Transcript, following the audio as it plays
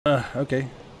Okay.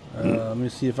 Let me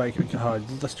see if I can. Oh,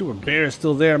 the stupid bear is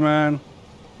still there, man.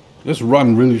 Just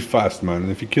run really fast, man.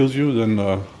 If he kills you, then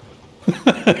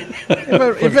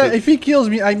if he kills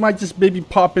me, I might just maybe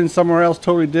pop in somewhere else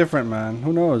totally different, man.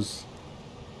 Who knows?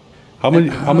 How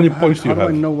many points do you have? How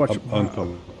do I know what?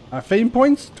 Fame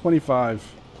points?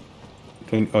 25.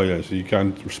 Oh yeah, so you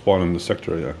can't respawn in the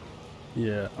sector, yeah.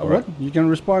 Yeah. What? You can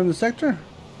respawn in the sector?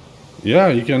 Yeah,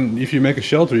 you can. If you make a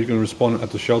shelter, you can respawn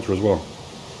at the shelter as well.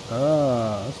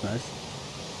 Ah, that's nice.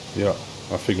 Yeah,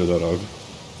 I figured that out.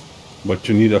 But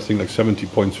you need, I think, like 70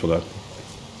 points for that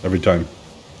every time.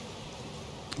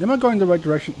 Am I going the right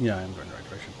direction? Yeah, I am going the right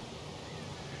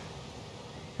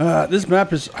direction. This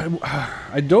map is...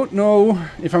 I don't know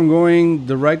if I'm going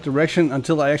the right direction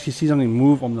until I actually see something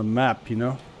move on the map, you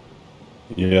know?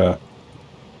 Yeah.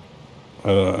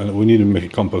 And we need to make a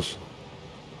compass.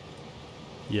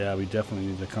 Yeah, we definitely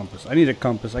need a compass. I need a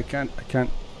compass. I can't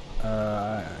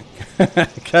I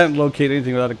can't locate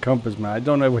anything without a compass, man. I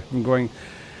don't know if I'm going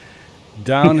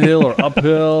downhill or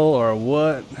uphill or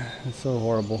what. It's so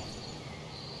horrible.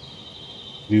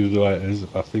 Neither do I.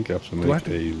 I think I have to make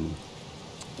a...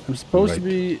 I'm supposed to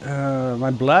be...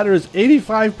 my bladder is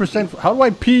 85%. How do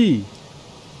I pee?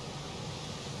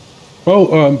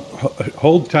 Oh,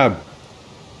 hold tab.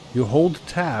 You hold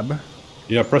tab?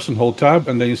 Yeah, press and hold tab,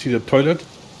 and then you see the toilet.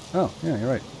 Oh, yeah, you're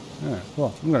right. Yeah,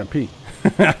 well, I'm gonna pee.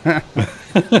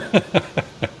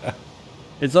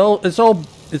 It's all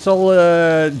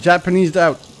Japanesed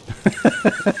out.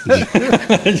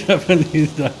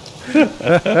 Japanesed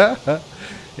out.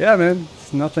 Yeah, man.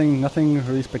 It's nothing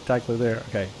really spectacular there.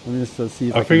 Okay, let me just see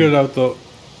if I figured out though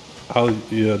how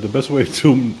the best way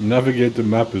to navigate the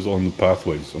map is on the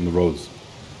pathways, on the roads.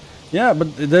 Yeah,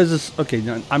 but there's this. Okay,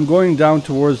 I'm going down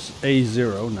towards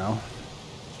A0 now.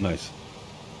 Nice.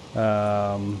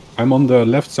 I'm on the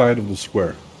left side of the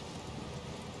square.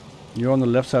 You're on the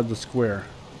left side of the square.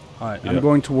 Alright, yeah. I'm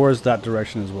going towards that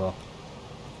direction as well.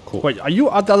 Cool. Wait, are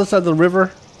you at the other side of the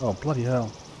river? Oh, bloody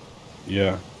hell.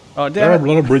 Yeah. Oh, damn. There are a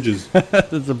lot of bridges.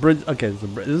 There's a bridge. Okay,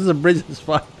 this is a bridge. It's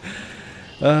fine.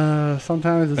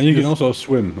 Sometimes it's... And you can also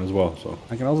swim as well, so...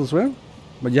 I can also swim?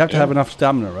 But you have to have enough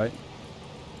stamina, right?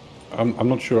 I'm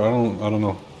not sure. I don't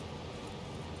know.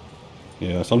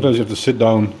 Yeah, sometimes you have to sit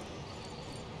down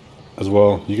as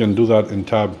well. You can do that in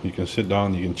tab. You can sit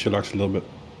down, you can chillax a little bit.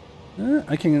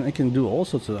 I can do all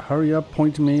sorts of hurry up,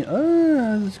 point to me.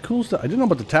 This cool stuff. I didn't know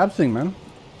about the tab thing, man.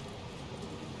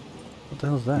 What the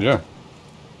hell is that? Yeah.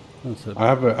 That's it.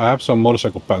 I have some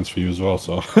motorcycle pants for you as well,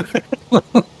 so I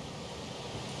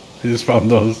just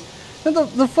found those. And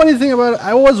the funny thing about it,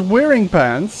 I was wearing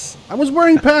pants.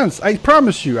 I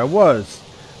promise you, I was.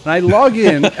 And I log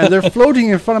in, and they're floating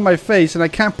in front of my face, and I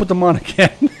can't put them on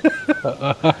again.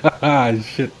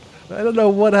 Shit. I don't know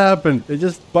what happened. It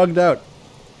just bugged out.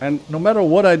 And no matter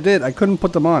what I did, I couldn't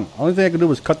put them on. Only thing I could do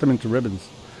was cut them into ribbons.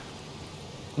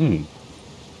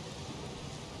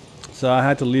 So I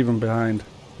had to leave them behind.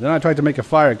 Then I tried to make a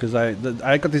fire, because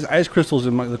I got these ice crystals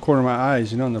in the corner of my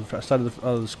eyes, you know, on the side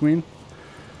of the screen.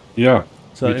 Yeah.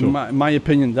 So in my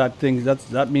opinion,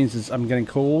 that means I'm getting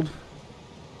cold.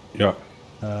 Yeah.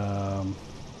 And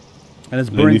it's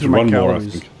burning through my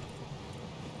calories.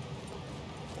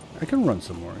 I can run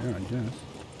some more, yeah, I guess.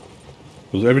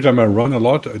 Because every time I run a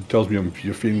lot, it tells me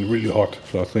you're feeling really hot.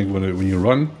 So I think when you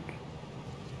run,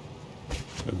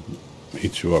 it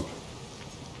heats you up.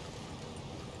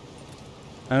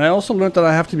 And I also learned that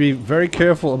I have to be very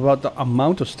careful about the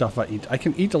amount of stuff I eat. I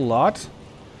can eat a lot,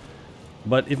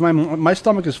 but if my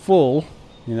stomach is full,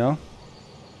 you know,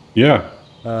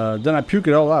 then I puke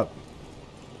it all out.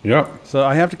 Yeah. So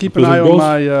I have to keep an eye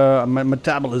on my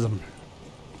metabolism.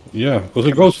 Yeah, because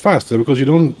it goes faster. Because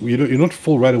you're not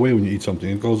full right away when you eat something.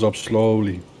 It goes up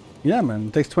slowly. Yeah, man.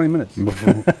 It takes 20 minutes.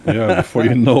 Before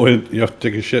you know it, you have to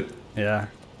take a shit. Yeah.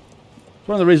 It's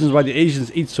one of the reasons why the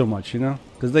Asians eat so much, you know,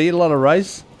 because they eat a lot of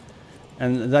rice,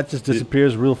 and that just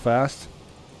disappears real fast.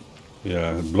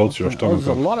 Yeah, it bloats your stomach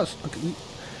up. A lot of.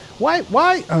 Why?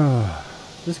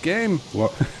 This game.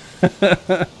 What?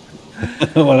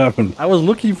 What happened? I was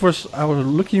looking for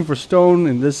stone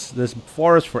in this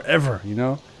forest forever, you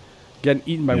know, getting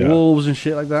eaten by wolves and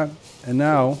shit like that. And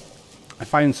now I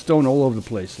find stone all over the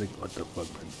place. Like, what the fuck?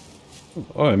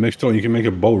 Oh, it makes stone. You can make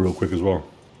a bow real quick as well.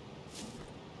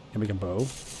 You can make a bow?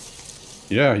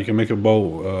 Yeah, you can make a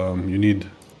bow. You need...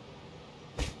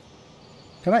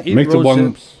 Can I eat rose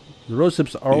hips? The rose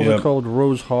hips are also called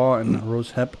rose haw, and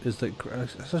rose hep is the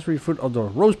accessory fruit of the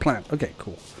rose plant. Okay,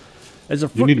 cool.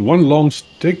 You need one long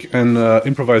stick and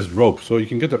improvised rope, so you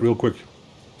can get that real quick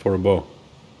for a bow.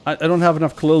 I don't have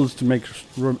enough clothes to make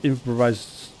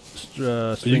improvised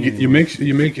string.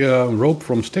 You make rope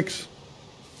from sticks.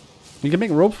 You can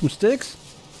make rope from sticks.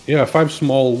 Yeah, 5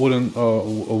 small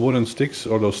wooden sticks,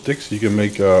 or those sticks. You can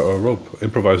make a rope,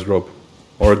 improvised rope,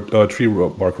 or a tree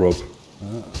bark rope.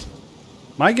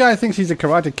 My guy thinks he's a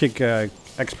karate kick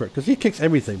expert because he kicks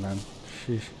everything, man.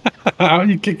 Sheesh. How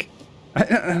you kick? I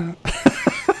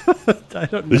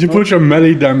don't know. Did you put your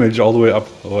melee damage all the way up?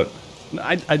 Or what? No,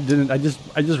 I didn't. I just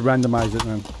randomized it,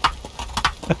 man.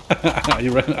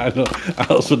 I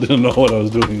also didn't know what I was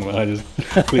doing. Man. I just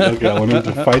clicked, okay, I want him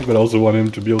to fight, but I also want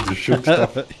him to be able to shoot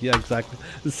stuff. Yeah, exactly.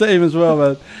 The same as well,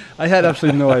 man. I had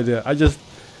absolutely no idea.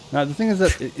 Now the thing is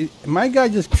that my guy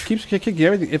just keeps kicking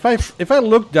everything. If I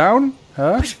look down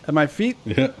at my feet,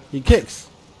 Yeah. he kicks.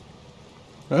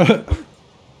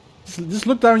 Just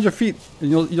look down at your feet, and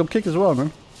you'll kick as well,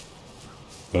 man.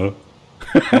 Oh.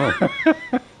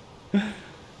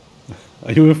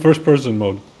 Are you in first person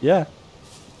mode? Yeah.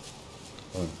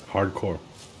 Hardcore.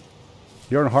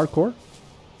 You're in hardcore?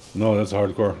 No, that's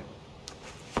hardcore.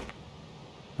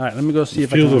 Alright, let me go see The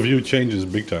if I can... field of view changes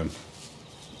big time.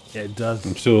 Yeah, it does.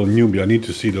 I'm still a newbie. I need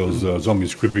to see those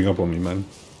zombies creeping up on me, man.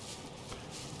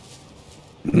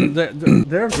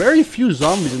 There are very few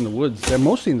zombies in the woods. They're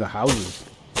mostly in the houses.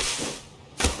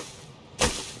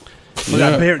 But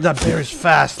Yeah. that bear is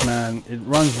fast, man. It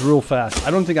runs real fast.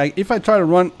 I don't think if I try to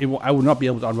run, I would not be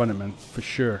able to outrun it, man. For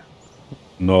sure.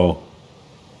 No.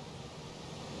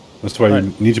 That's why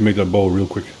you need to make that bow real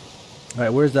quick.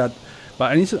 Alright, where's that?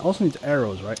 But I also need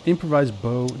arrows, right? Improvised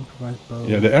bow.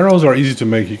 Yeah, the arrows are easy to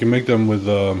make. You can make them with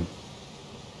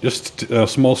just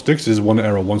small sticks. Is one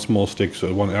arrow, one small stick,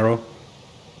 so one arrow.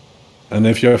 And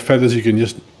if you have feathers, you can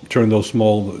just turn those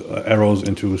small arrows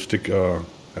into stick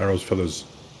arrows,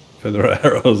 feather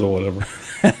arrows, or whatever.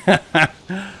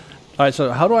 Alright,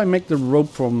 so how do I make the rope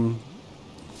from...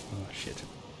 Oh, shit.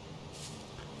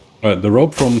 Alright, the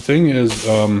rope from thing is...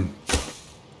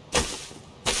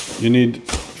 you need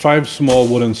 5 small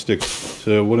wooden sticks.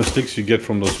 So wooden sticks you get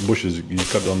from those bushes. You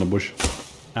cut down the bush.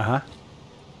 Uh-huh.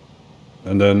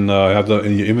 And then have that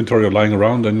in your inventory lying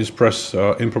around, and just press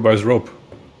improvised rope.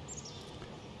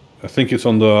 I think it's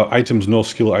on the items, no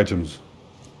skill items.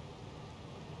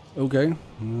 Okay.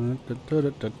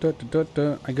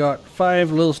 I got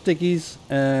 5 little stickies.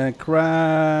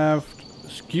 Craft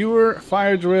skewer,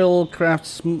 fire drill, craft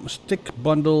stick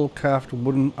bundle, craft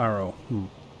wooden arrow.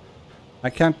 I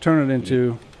can't turn it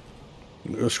into...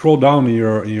 Scroll down in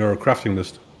your crafting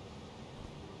list.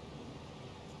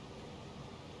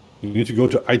 You need to go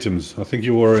to items. I think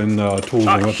you were in tools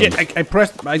and weapons. Shit! I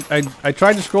pressed. I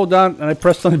tried to scroll down and I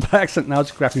pressed something by accident. Now it's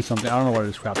crafting something. I don't know what it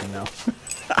is crafting now.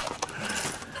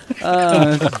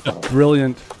 This is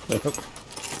brilliant.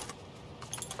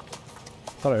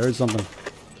 Thought I heard something.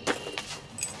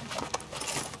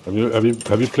 Have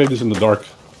you played this in the dark?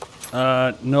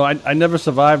 No, I never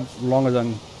survived longer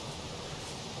than...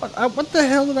 What the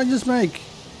hell did I just make?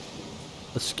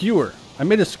 A skewer. I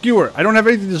made a skewer. I don't have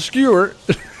anything to skewer.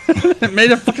 I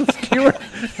made a fucking skewer.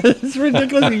 It's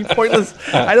ridiculously pointless.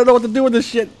 I don't know what to do with this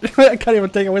shit. I can't even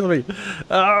take it with me.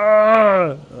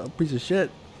 Piece of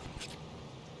shit.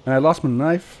 And I lost my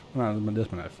knife. No,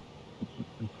 that's my knife.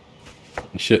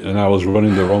 Shit, and I was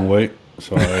running the wrong way,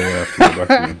 so I have to go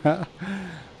back again.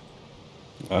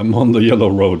 I'm on the yellow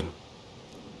road.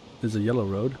 There's a yellow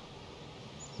road?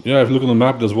 Yeah, if you look on the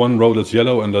map, there's one road that's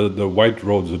yellow, and the white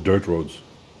roads, the dirt roads.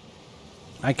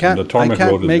 I can't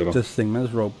road is make yellow. this thing, man.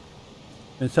 This rope.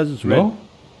 It says it's red. No?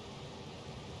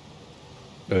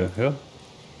 Yeah.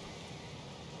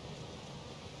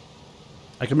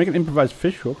 I can make an improvised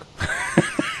fish hook.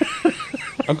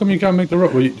 How come you can't make the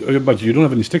road? Well, but you don't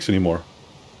have any sticks anymore.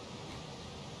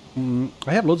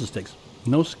 I have loads of sticks.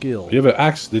 No skill. You have an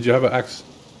axe? Did you have an axe?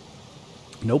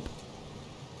 Nope.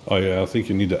 Oh yeah, I think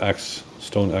you need the axe,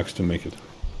 stone axe, to make it.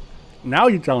 Now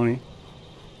you're telling me.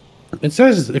 It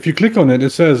says, if you click on it,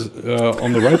 it says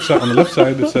on the right side, on the left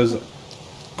side, it says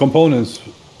components,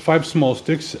 5 small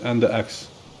sticks and the axe,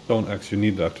 stone axe. You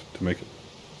need that to make it.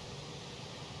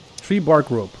 Tree bark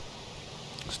rope.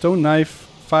 Stone knife,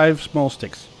 5 small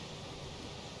sticks.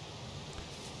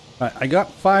 I got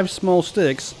 5 small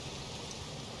sticks.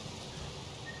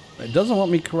 It doesn't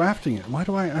want me crafting it. Why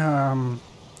do I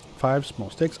 5 small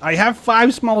sticks? I have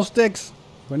 5 small sticks.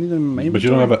 Do I need them in my inventory? But you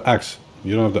don't have an axe.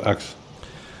 You don't have the axe.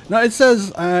 No, it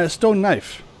says stone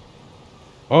knife.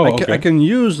 Oh, I can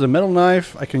use the metal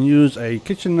knife. I can use a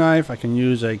kitchen knife. I can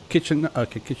use a kitchen knife.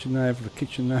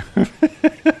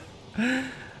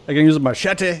 I can use a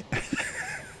machete.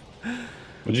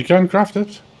 But you can't craft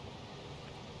it.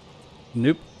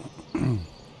 Nope.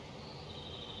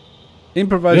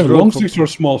 Improvised. You have long sticks or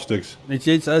small sticks?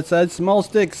 It says small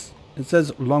sticks. It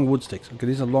says long wood sticks. Okay,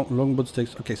 these are long wood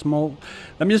sticks. Okay, small.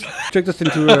 Let me just check this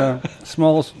into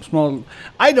small.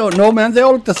 I don't know, man. They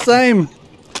all look the same.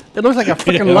 It looks like a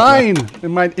freaking line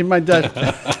in my desk.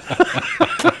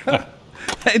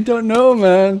 I don't know,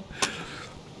 man.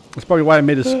 That's probably why I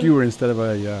made a skewer instead of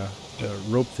a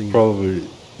rope thing. Probably.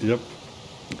 Yep.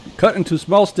 Cut into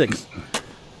small sticks.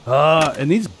 It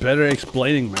needs better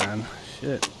explaining, man.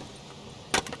 Shit.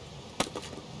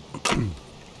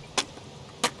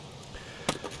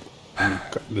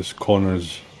 This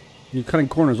corners. You're cutting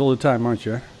corners all the time, aren't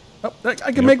you? Oh,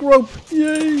 I can make rope!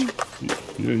 Yay!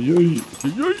 Yay.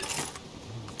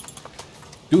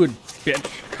 Do it, bitch!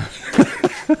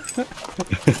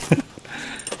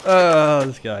 Oh,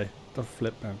 this guy. The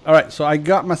flip, man. Alright, so I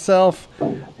got myself...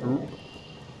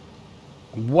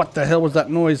 What the hell was that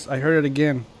noise? I heard it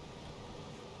again.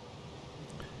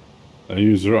 Are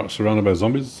you surrounded by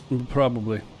zombies?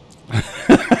 Probably.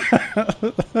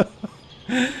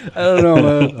 I don't know,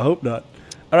 man. I hope not.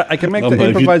 Alright, I can make the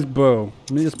improvised bow.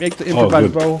 Let me just make the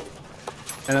improvised bow.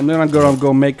 And then I'm gonna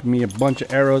go make me a bunch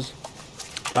of arrows.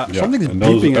 Something's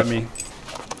beeping at me.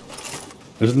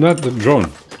 Isn't that the drone?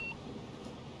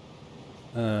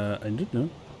 I don't know.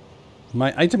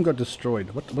 My item got destroyed.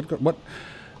 What?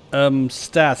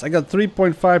 Stats. I got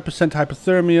 3.5%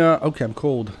 hypothermia. Okay, I'm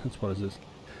cold. That's what it is.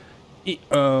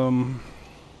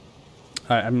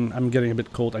 I'm getting a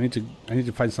bit cold. I need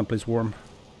to find someplace warm.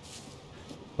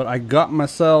 But I got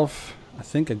myself. I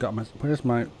think I got my. Where's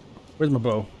my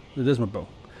bow? It is my bow.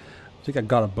 I think I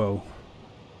got a bow.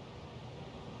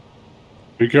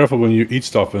 Be careful when you eat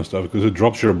stuff and stuff, because it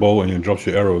drops your bow and it drops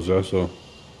your arrows. So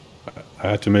I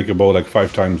had to make a bow like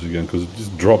 5 times again, because it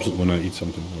just drops it when I eat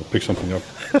something or pick something up.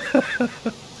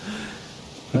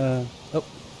 Oh.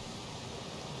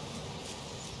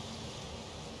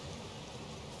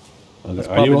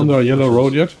 Are you on the yellow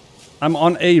road yet? I'm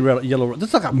on a yellow road.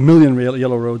 There's like a million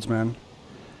yellow roads, man.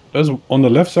 There's on the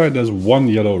left side. There's one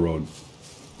yellow road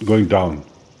going down.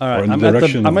 All right, I'm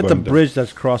at the bridge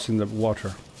that's crossing the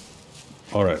water.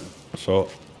 All right, so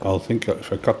I'll think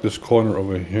if I cut this corner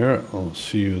over here, I'll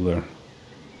see you there.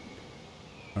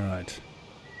 All right.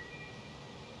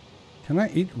 Can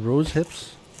I eat rose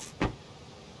hips? Is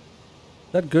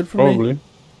that good for me? Probably.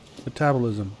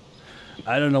 Metabolism.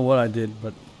 I don't know what I did,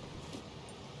 but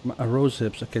rose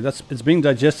hips. Okay, it's being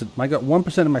digested. I got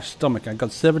 1% in my stomach. I got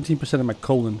 17% in my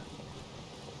colon.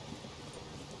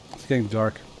 It's getting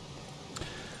dark.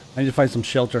 I need to find some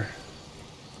shelter.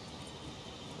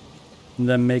 And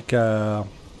then make some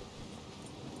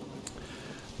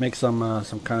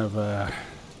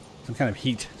kind of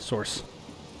heat source.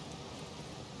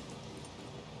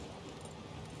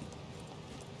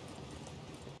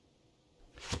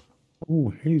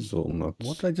 Oh,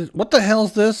 hazelnuts. What the hell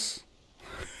is this?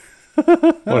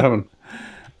 What happened?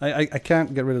 I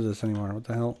can't get rid of this anymore. What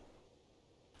the hell?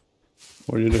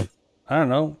 What do you do? I don't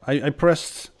know. I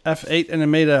pressed F8 and it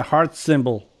made a heart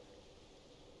symbol.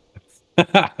 What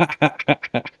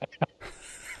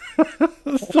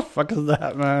the fuck is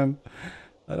that, man?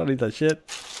 I don't need that shit.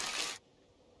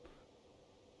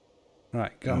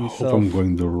 Alright, got myself. I hope I'm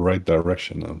going the right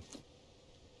direction now.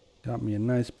 Got me a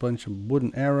nice bunch of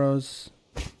wooden arrows.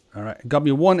 Alright, got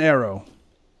me 1 arrow.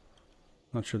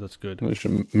 Not sure that's good. You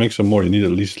should make some more. You need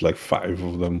at least like 5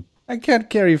 of them. I can't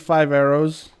carry 5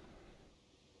 arrows.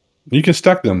 You can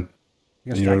stack them.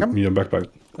 You can stack them? In your backpack.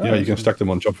 Oh, yeah, you can stack them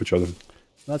on top of each other.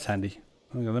 That's handy.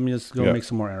 Okay, let me just go make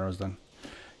some more arrows then.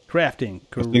 Crafting.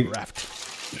 Craft.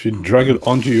 If you drag it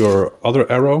onto your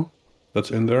other arrow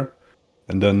that's in there,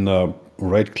 and then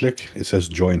right click, it says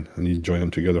join, and you join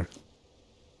them together.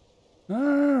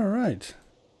 Alright.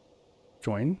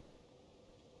 Join.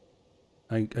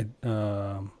 I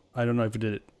don't know if it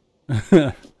did it.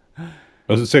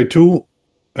 Does it say 2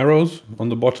 arrows on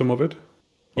the bottom of it?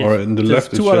 Yes. Or in the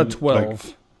left? 2 out of 12.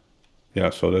 Like, yeah,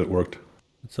 so that worked.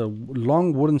 It's a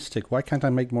long wooden stick. Why can't I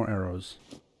make more arrows?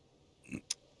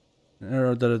 An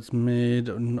arrow that it's made.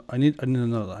 I need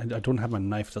another. I don't have my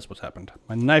knife. That's what's happened.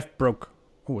 My knife broke.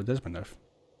 Oh, there's my knife.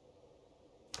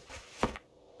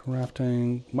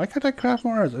 Crafting. Why can't I craft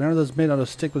more arrows? An arrow that's made out of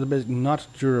stick with a base not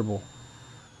durable.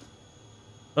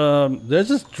 There's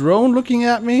this drone looking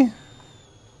at me.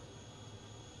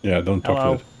 Yeah, don't talk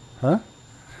to it. Huh?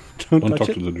 Don't talk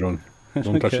to the drone.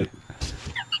 Don't touch it.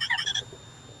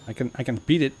 I can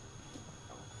beat it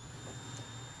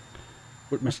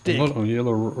with my stick. I'm not on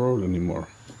yellow road anymore.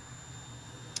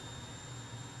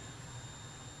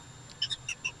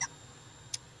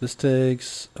 This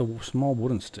takes a small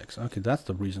wooden sticks. Okay, that's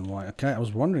the reason why. Okay, I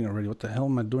was wondering already. What the hell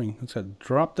am I doing? Let's go.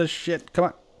 Drop this shit.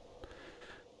 Come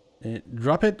on.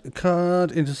 Drop it.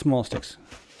 Cut into small sticks.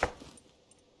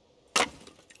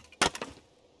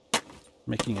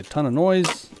 making a ton of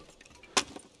noise.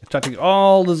 Attracting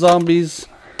all the zombies.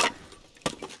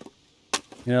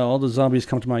 Yeah, all the zombies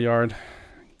come to my yard.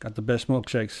 Got the best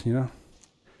milkshakes, you know?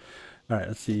 Alright,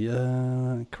 let's see.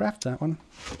 Craft that one.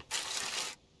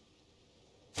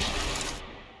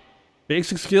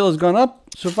 Basic skill has gone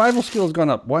up. Survival skill has gone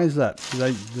up. Why is that?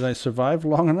 Did I survive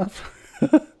long enough?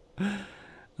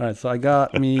 Alright, so I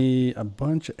got me a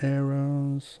bunch of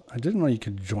arrows. I didn't know you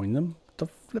could join them. What the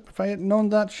flip, if I had known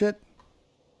that shit?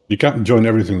 You can't join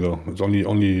everything though. It's only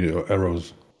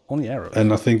arrows. Only arrows.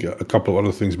 And I think a couple of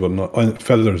other things, but not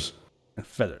feathers. And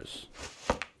feathers.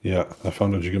 Yeah, I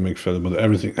found out you can make feathers, but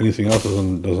anything else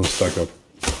doesn't stack up.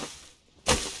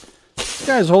 This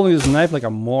guy's holding his knife like a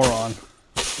moron.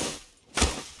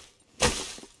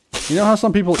 You know how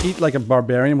some people eat like a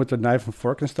barbarian with their knife and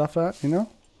fork and stuff at? You know?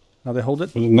 How they hold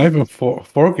it? With a knife and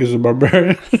fork is a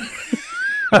barbarian.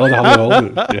 How they hold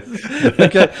it.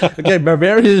 Yeah. Okay,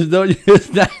 barbarians don't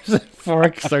use knives and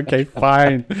forks. Okay,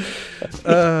 fine.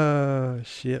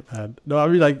 Shit, man. No, I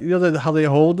mean like, you know how they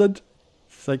hold it?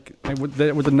 It's like with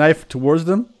the knife towards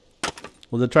them,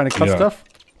 when they're trying to cut stuff,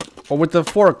 or with the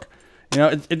fork. You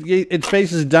know, it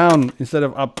faces down instead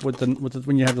of up with the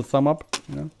when you have the thumb up.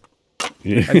 You know,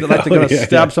 Yeah. like they're gonna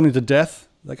stab something to death.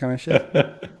 That kind of shit.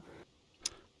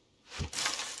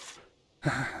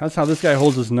 That's how this guy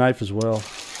holds his knife as well.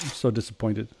 I'm so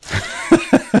disappointed.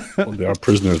 Well, they are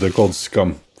prisoners. They're called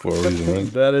SCUM for a reason, right?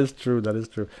 That is true. That is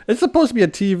true. It's supposed to be a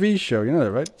TV show. You know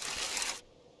that, right?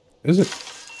 Is it?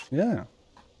 Yeah.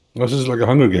 Well, this is like a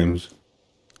Hunger Games.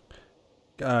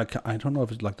 I don't know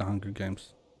if it's like the Hunger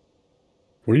Games.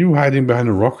 Were you hiding behind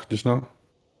a rock just now?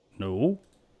 No.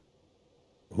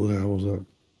 Who the hell was that?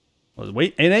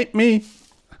 Wait, it ain't me.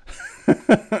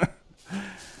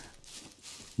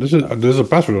 There's a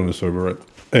password on the server, right?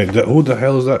 Hey, who the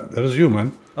hell is that? That is you,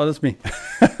 man. Oh, that's me.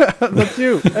 That's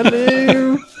you.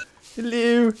 Hello.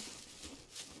 Hello.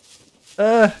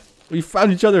 We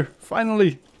found each other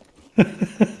finally.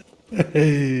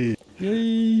 Hey.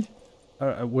 Yay.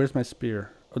 Where's my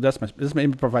spear? Oh, this is my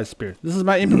improvised spear. This is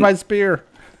my improvised spear.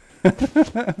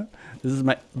 This is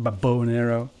my bow and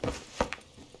arrow.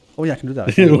 Oh yeah, I can do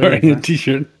that. You're wearing a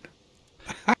t-shirt.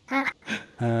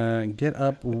 Get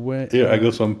up. Here, I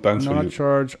got some pants for you. Not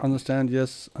charge. Understand.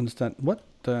 Yes. Understand. What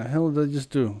the hell did I just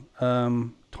do?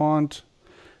 Taunt.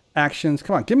 Actions.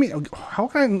 Come on, give me. How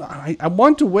can I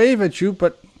want to wave at you,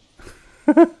 but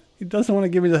he doesn't want to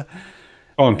give me the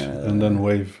Taunt and then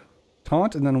wave.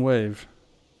 Taunt and then wave.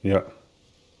 Yeah.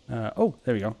 Oh,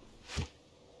 there we go.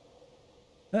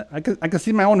 I can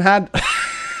see my own hand.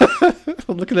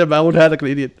 I'm looking at my own hand like an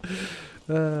idiot.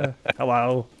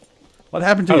 Hello. What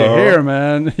happened to your hair,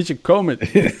 man? You should comb it.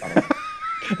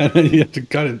 And then you have to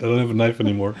cut it. I don't have a knife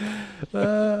anymore.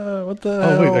 What the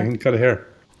hell? Oh wait, I can cut hair.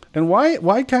 And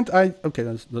why can't I? Okay,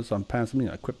 that's some pants. Let me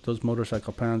equip those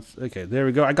motorcycle pants. Okay, there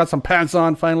we go. I got some pants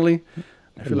on finally.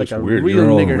 I feel like a weird. real You're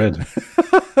nigger. all red.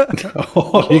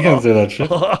 Oh, you can say that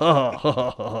shit.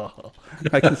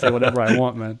 I can say whatever I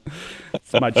want, man.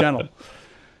 It's my channel.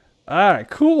 All right,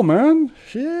 cool, man.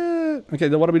 Shit. Okay,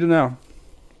 then what do we do now?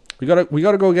 We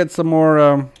gotta go get some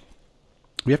more.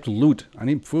 We have to loot. I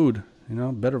need food. You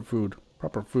know, better food,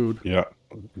 proper food. Yeah,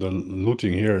 the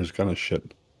looting here is kind of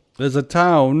shit. There's a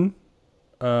town.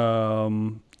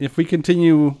 If we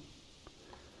continue.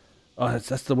 Oh,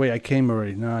 that's the way I came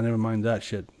already. No, never mind that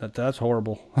shit. That's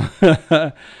horrible.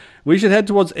 We should head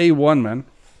towards A1, man.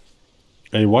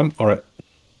 A1? Alright.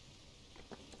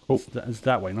 Oh. It's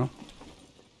that way, no?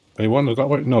 A1 is that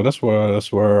way? No, that's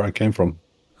where I came from.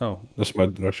 Oh. That's my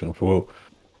direction. Well,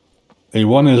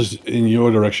 A1 is in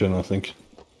your direction, I think.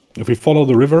 If we follow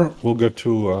the river, we'll get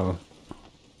to...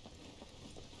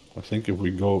 I think if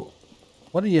we go...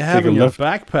 What do you have in your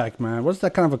backpack, man? What's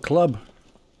that kind of a club?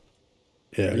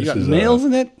 Yeah, you got nails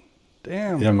in it?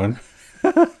 Damn. Yeah, man.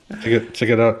 check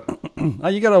it out. Oh,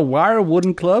 you got a wire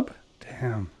wooden club?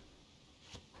 Damn.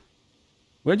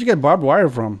 Where'd you get barbed wire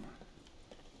from?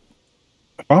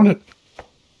 I found it.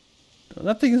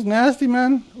 That thing is nasty,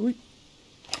 man.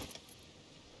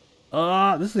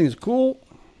 This thing is cool.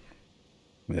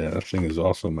 Yeah, that thing is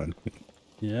awesome, man.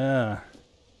 Yeah.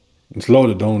 It's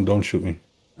loaded. Don't shoot me.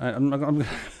 I'm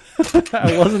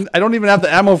I don't even have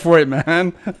the ammo for it,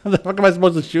 man. How the fuck am I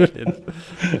supposed to shoot it?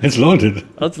 It's loaded.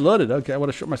 Oh, it's loaded. Okay, I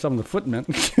want to shoot myself in the foot, man.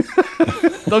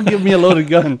 Don't give me a loaded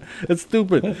gun. It's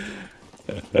stupid.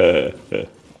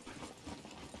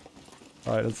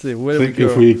 All right, let's see. Where do we go?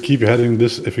 If we keep heading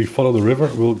this, if we follow the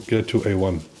river, we'll get to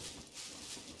A1.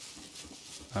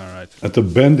 All right. At the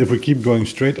bend, if we keep going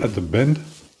straight at the bend.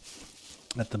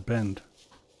 At the bend.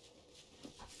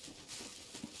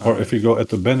 Or if we go at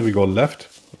the bend, we go left.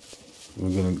 We're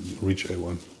gonna reach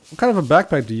A1. What kind of a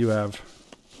backpack do you have?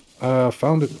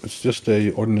 Found it. It's just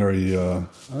a ordinary. Yeah,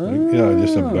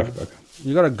 just a backpack.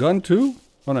 You got a gun too?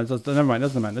 Oh no, never mind.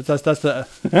 That's the man. That's the.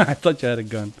 I thought you had a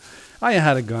gun. I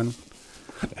had a gun.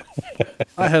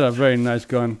 I had a very nice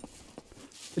gun.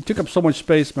 It took up so much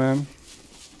space, man.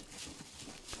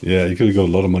 Yeah, you could have got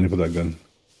a lot of money for that gun.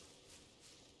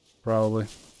 Probably.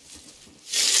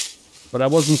 But I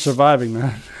wasn't surviving,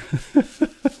 man.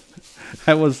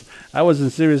 I was in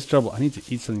serious trouble. I need to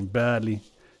eat something badly.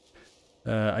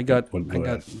 I got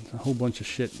a whole bunch of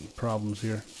shit problems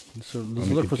here. So let's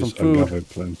look for some food.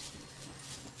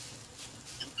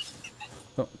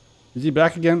 Oh, is he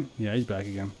back again? Yeah, he's back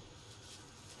again.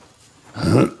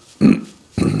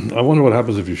 I wonder what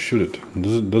happens if you shoot it.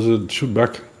 Does it shoot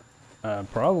back?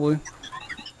 Probably.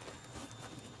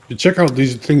 You check out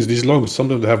these things, these logs.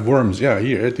 Sometimes they have worms. Yeah,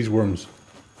 here, eat these worms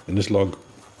in this log.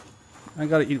 I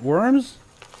gotta eat worms?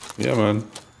 Yeah, man.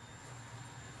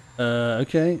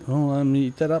 Okay. Well, let me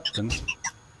eat that up then.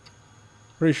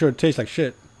 Pretty sure it tastes like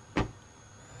shit.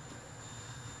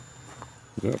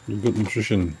 Yeah, good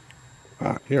nutrition.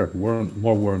 Ah, here, more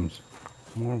worms.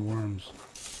 More worms.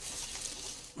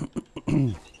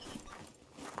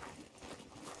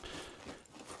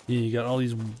 Yeah, you got all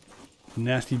these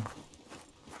nasty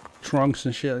trunks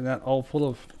and shit like that, all full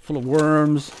of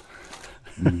worms,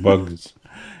 Bugs,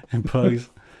 and bugs.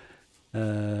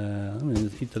 Let me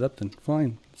just heat that up then.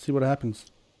 Fine. Let's see what happens.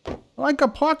 Oh, I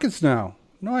got pockets now.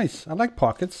 Nice. I like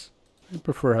pockets. I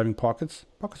prefer having pockets.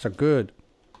 Pockets are good.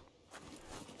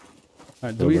 All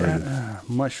right, do we have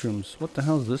mushrooms? What the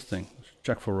hell is this thing? Let's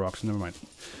check for rocks. Never mind.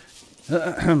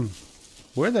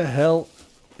 Where the hell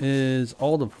is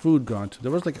all the food gone to?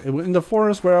 There was like in the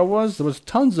forest where I was, there was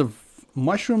tons of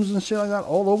mushrooms and shit like that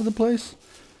all over the place.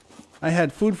 I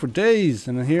had food for days,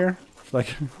 and then here it's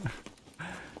like.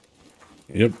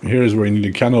 Yep, here's where you need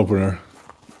a can opener,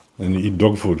 and you eat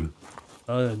dog food.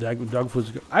 Dog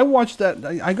food's good. I watched that.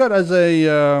 I got as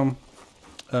a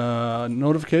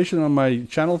notification on my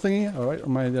channel thingy. All right,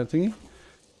 on my thingy.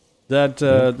 That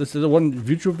this is the one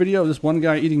YouTube video of this one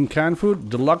guy eating canned food,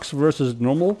 deluxe versus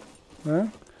normal.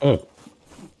 Oh,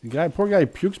 the poor guy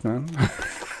pukes, man.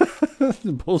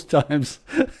 Both times.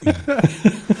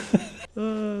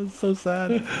 So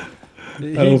sad.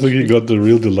 I don't think he got the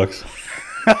real deluxe.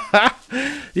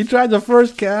 He tried the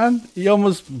first can. He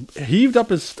almost heaved up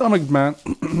his stomach, man.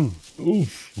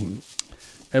 Oof.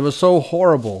 It was so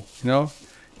horrible, you know.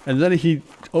 And then he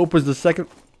opens the second.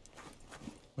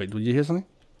 Wait, did you hear something?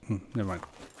 Never mind.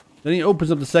 Then he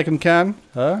opens up the second can,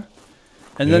 and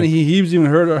then he heaves even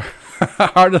harder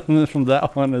from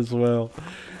that one as well.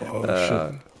 Oh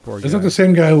shit! Poor guy. Is that the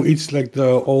same guy who eats like the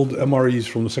old MREs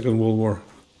from the Second World War?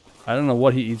 I don't know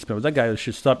what he eats, but that guy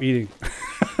should stop eating.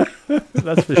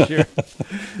 That's for sure.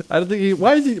 I don't think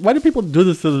Why do people do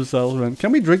this to themselves, man?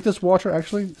 Can we drink this water?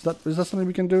 Actually, is that something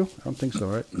we can do? I don't think so,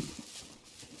 right?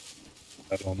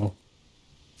 I don't know.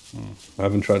 I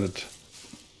haven't tried it.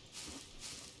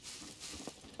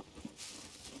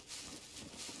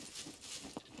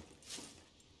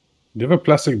 Do you have a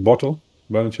plastic bottle,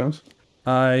 by any chance?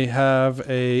 I have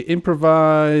a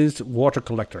improvised water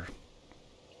collector.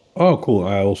 Oh, cool.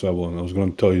 I also have one. I was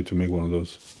going to tell you to make one of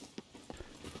those.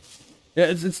 Yeah,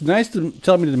 it's nice to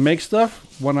tell me to make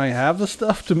stuff when I have the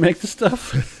stuff to make the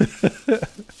stuff.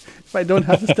 If I don't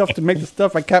have the stuff to make the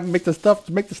stuff, I can't make the stuff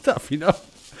to make the stuff, you know?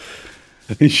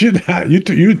 You should have.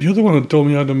 You're the one who told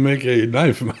me how to make a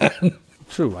knife, man.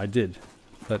 True, I did.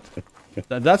 But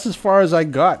that's as far as I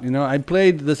got, you know? I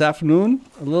played this afternoon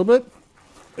a little bit.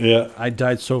 Yeah. I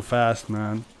died so fast,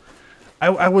 man.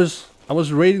 I was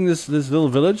raiding this little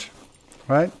village,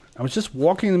 right? I was just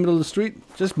walking in the middle of the street,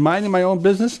 just minding my own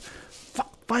business.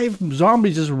 5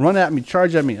 zombies just run at me,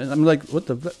 charge at me. And I'm like, what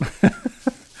the?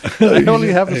 I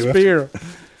only have a spear,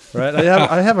 right?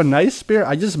 I have a nice spear.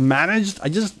 I just managed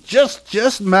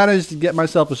to get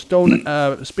myself a stone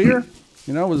spear,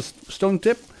 you know, with a stone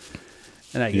tip,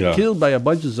 and I get killed by a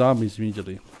bunch of zombies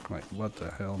immediately. Like, what the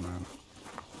hell, man?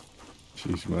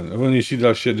 Jeez, man. When you see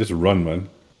that shit, just run, man.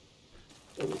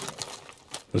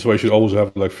 That's why you should always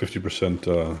have like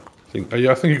 50% thing.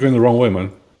 Yeah, I think you're going the wrong way,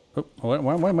 man. Oh,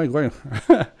 why am I going?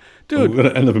 Dude! We're going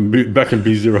to end up back in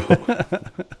B0.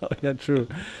 Oh, yeah, true.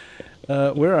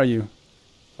 Where are you?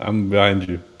 I'm behind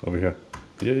you, over here.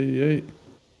 Yay.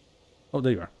 Oh,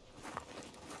 there you are.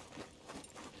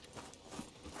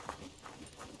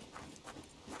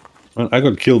 Man, I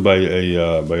got killed by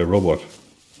a robot.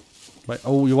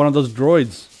 Oh, you're one of those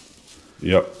droids.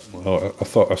 Yep. Well, I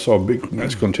thought I saw a big,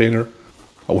 nice container.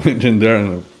 I went in there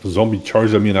and a zombie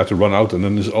charged at me and I had to run out. And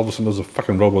then all of a sudden there's a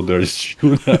fucking robot there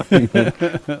shooting at me.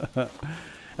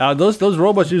 Those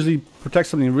robots usually protect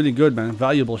something really good, man.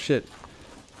 Valuable shit.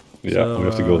 Yeah, So, we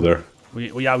have to go there.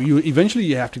 Yeah, eventually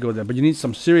you have to go there, but you need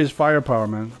some serious firepower,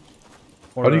 man.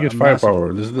 Or How do you get a massive-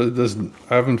 firepower?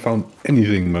 I haven't found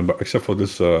anything, man, except for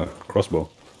this crossbow.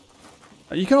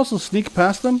 You can also sneak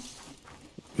past them.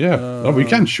 Yeah, no, we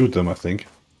can shoot them, I think.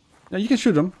 Yeah, you can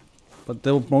shoot them, but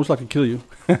they'll most likely kill you.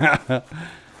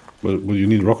 Well, you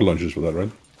need rocket launchers for that,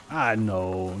 right? Ah,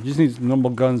 no. You just need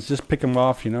normal guns. Just pick them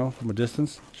off, you know, from a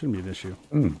distance. Shouldn't be an issue.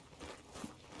 Mm.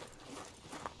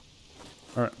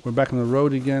 Alright, we're back on the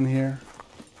road again here.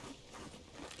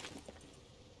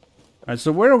 Alright,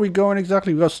 so where are we going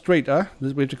exactly? We go straight, huh? We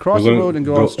have to cross the road and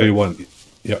go on straight. A1.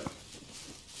 Yeah.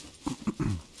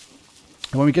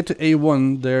 And when we get to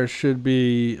A1, there should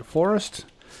be a forest,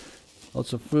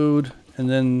 lots of food, and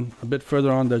then a bit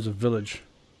further on there's a village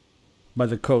by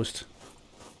the coast.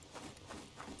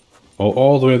 Oh,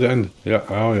 all the way at the end. Yeah.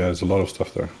 Oh, yeah. There's a lot of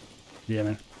stuff there. Yeah,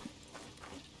 man.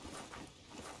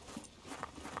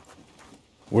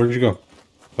 Where did you go?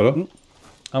 Hello?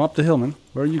 I'm up the hill, man.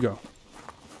 Where you go?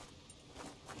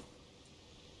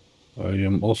 I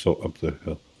am also up the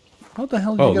hill. How the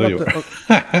hell did you get up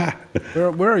the...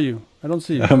 Oh. Where are you? I don't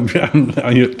see you. I'm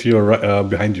to your right,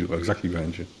 behind you, exactly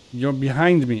behind you. You're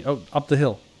behind me. Oh, up the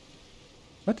hill.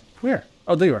 What? Where?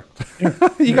 Oh, there you are.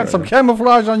 You got some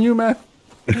camouflage on you, man.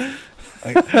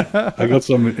 I got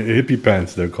some hippie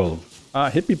pants, they're called.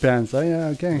 Hippie pants. Oh, yeah,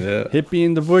 okay. Yeah. Hippie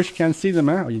in the bush, can't see them,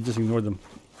 huh? Or you just ignore them?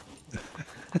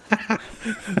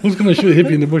 Who's gonna shoot a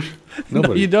hippie in the bush?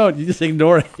 Nobody. No, you don't. You just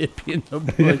ignore a hippie in the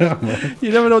bush. Yeah, man. You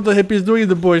never know what the hippie's doing in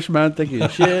the bush, man. Taking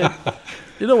shit.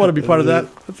 You don't want to be part of that.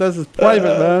 That's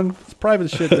private, man. It's private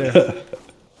shit there.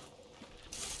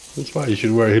 That's why you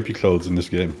should wear hippie clothes in this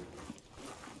game.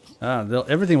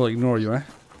 Everything will ignore you, eh?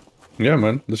 Yeah,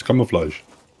 man. This camouflage.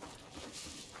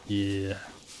 Yeah.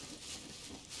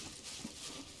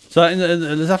 So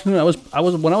this afternoon,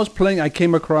 when I was playing, I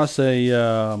came across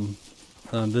this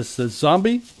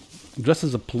zombie dressed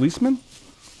as a policeman,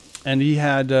 and he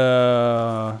had.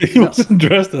 He wasn't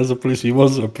dressed as a police. He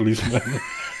was a policeman.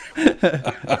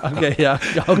 Okay, yeah,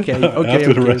 okay. I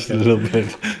have to rest a little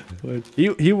bit.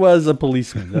 He was a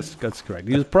policeman. That's correct.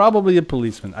 He was probably a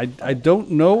policeman. I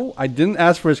don't know. I didn't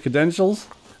ask for his credentials.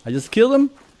 I just killed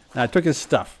him, and I took his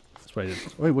stuff. That's what I did.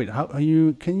 Wait. How are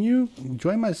you? Can you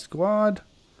join my squad?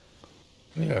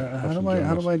 Yeah. How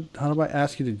do I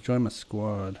ask you to join my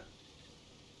squad?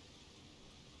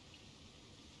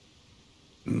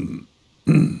 Can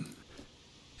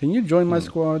you join my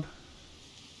squad?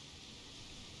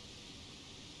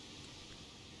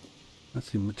 Let's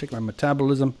see. Check my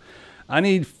metabolism. I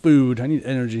need food. I need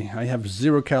energy. I have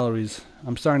 0 calories.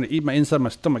 I'm starting to eat inside my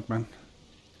stomach, man.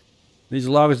 These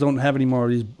logs don't have any more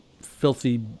of these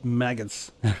filthy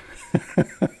maggots.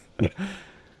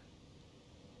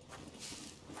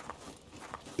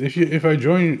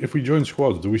 If we join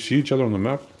squads, do we see each other on the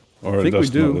map? Or I think we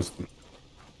do.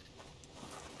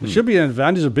 There should be an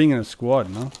advantage of being in a squad,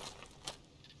 no?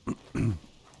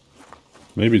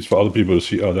 Maybe it's for other people to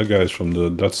see. Oh, that guy's from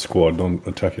that squad. Don't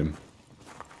attack him.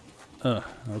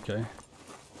 Okay.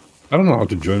 I don't know how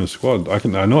to join a squad.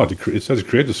 I know how to. It says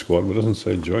create a squad, but it doesn't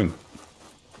say join.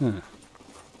 It's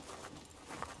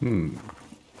a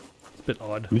bit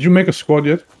odd. Did you make a squad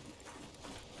yet?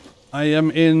 I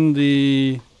am in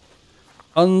the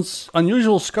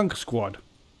unusual skunk squad.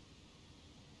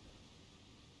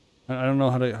 I don't know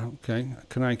how to. Okay,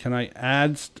 can I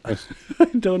add? I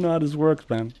don't know how this works,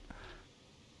 man.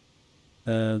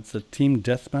 It's a team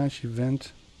deathmatch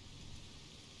event.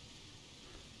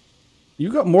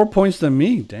 You got more points than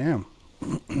me. Damn.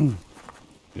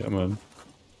 Yeah, man.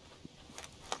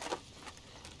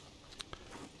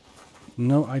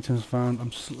 No items found.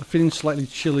 I'm feeling slightly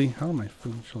chilly. How am I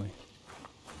feeling chilly?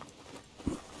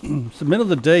 It's the middle of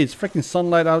the day. It's freaking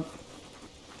sunlight out.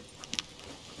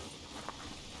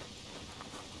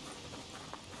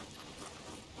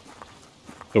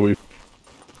 So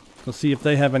Let's see if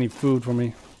they have any food for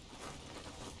me.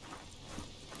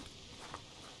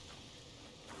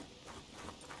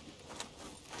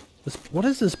 What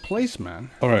is this place,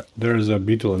 man? All right, there's a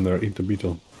beetle in there. Eat the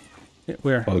beetle. Yeah,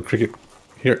 where? Oh, the cricket.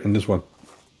 Here in this one.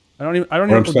 I don't even.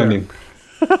 Where I'm standing.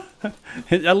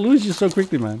 I lose you so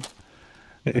quickly, man.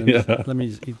 Yeah. Let me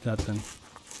just eat that then.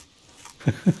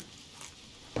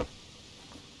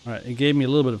 All right, it gave me a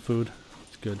little bit of food.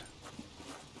 It's good.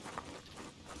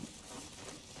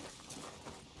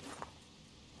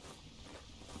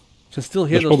 Can still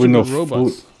hear those stupid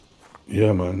robots. Food.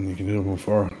 Yeah, man, you can hear them from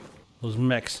far. Those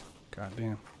mechs. God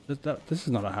damn. This is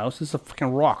not a house. This is a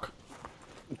fucking rock.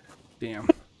 Damn.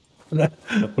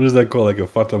 What is that called? Like a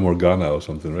Fata Morgana or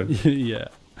something, right? Yeah.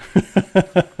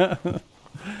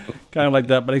 Kind of like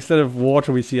that, but instead of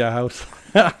water, we see a house.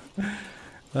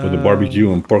 With the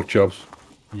barbecue and pork chops.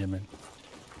 Yeah, man.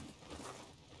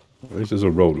 At least there's a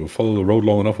road. We'll follow the road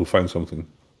long enough, we'll find something.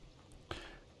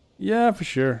 Yeah, for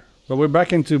sure. But we're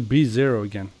back into B0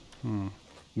 again.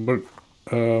 But,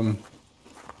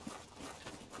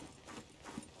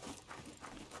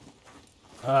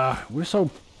 we're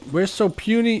so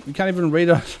puny. We can't even raid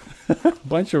a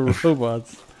bunch of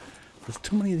robots. There's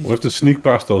too many of these. we'll have to sneak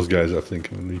past those guys, I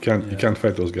think. And you can't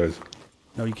fight those guys.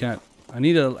 No, you can't. I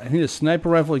need a sniper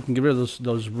rifle. You can get rid of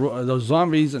those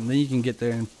zombies, and then you can get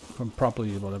there and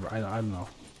properly whatever. I don't know.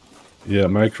 Yeah,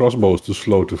 my crossbow is too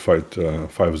slow to fight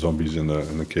 5 zombies in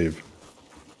the cave.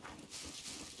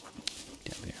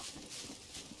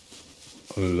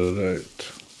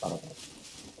 Alright.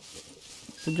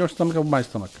 Is it your stomach or my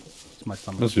stomach? It's my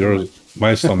stomach. That's yours.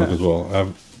 My stomach as well. I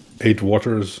have 8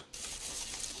 waters.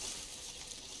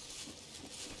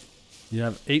 You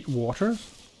have 8 waters?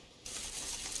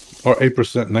 Or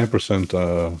 8%,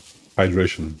 9%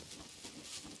 hydration.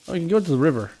 Oh, you can go to the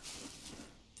river.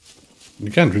 You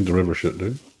can't drink the river shit,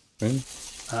 dude. Okay?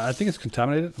 I think it's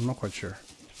contaminated. I'm not quite sure.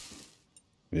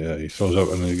 Yeah, he throws up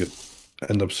and then you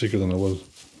end up sicker than I was.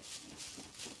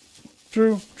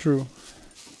 True, true.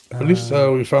 At least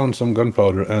we found some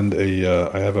gunpowder and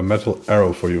I have a metal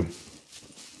arrow for you.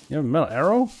 You have a metal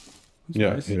arrow? That's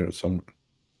yeah, nice. here, some.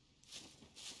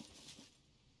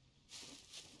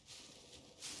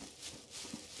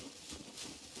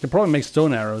 You can probably make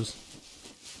stone arrows.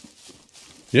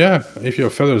 Yeah, if you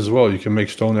have feathers as well, you can make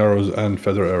stone arrows and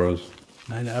feather arrows.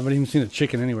 I haven't even seen a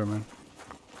chicken anywhere, man.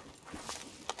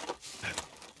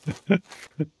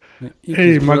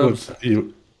 Hey, Magos,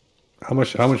 how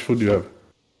much food do you have?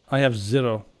 I have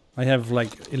 0. I have like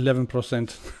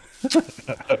 11%.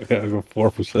 Okay, I got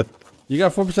 4%. You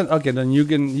got 4%? Okay, then you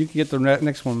can get the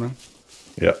next one, man.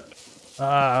 Yeah.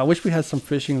 I wish we had some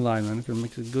fishing line, man.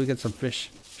 Go get some fish.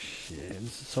 Shit,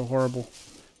 this is so horrible.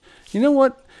 You know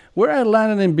what? Where I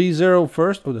landed in B0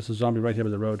 first. Oh, there's a zombie right here by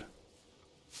the road.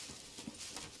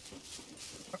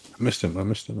 I missed him.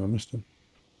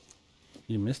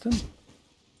 You missed him?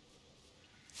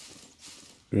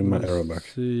 Give me my arrow back.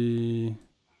 See.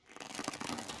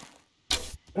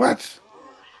 What?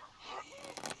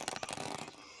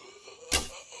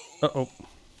 Uh-oh.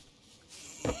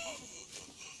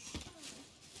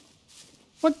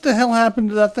 What the hell happened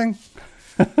to that thing?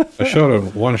 I shot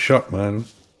him. One shot, man.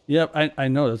 Yep, I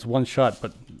know that's one shot,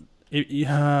 but you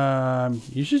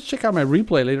should check out my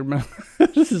replay later, man.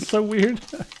 This is so weird.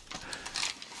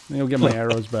 I'll get my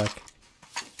arrows back.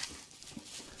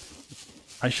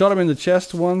 I shot him in the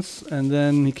chest once, and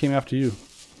then he came after you.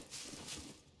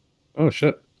 Oh,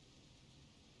 shit.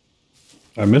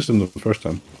 I missed him the first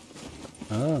time.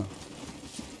 Oh.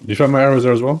 You found my arrows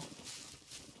there as well?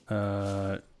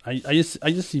 I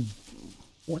just see.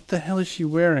 What the hell is she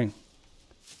wearing?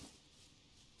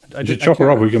 You should chop her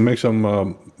up. We can make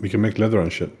some. We can make leather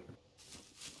and shit.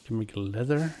 Can make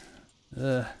leather.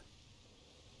 What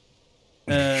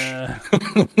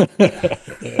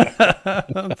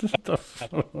the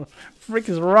frick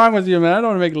is wrong with you, man? I don't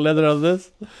want to make leather out of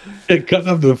this. Hey, cut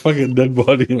up the fucking dead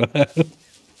body, man.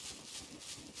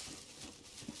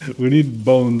 We need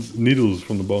bones, needles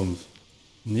from the bones.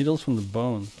 Needles from the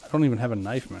bones. I don't even have a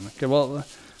knife, man. Okay, well,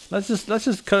 let's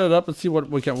just cut it up and see what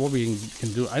we can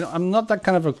do. I'm not that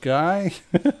kind of a guy.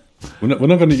 We're not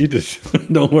gonna eat this.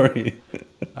 Don't worry.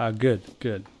 Good.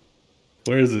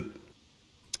 Where is it?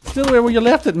 Still where you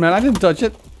left it, man. I didn't touch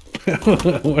it.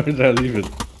 Where did I leave it?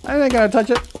 I ain't gonna touch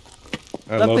it.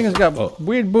 That thing has got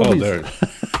weird boobies. Oh, there.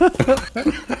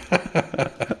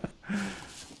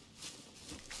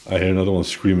 I hear another one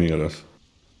screaming at us.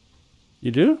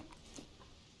 You do?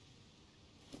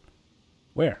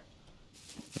 Where?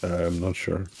 I'm not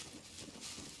sure.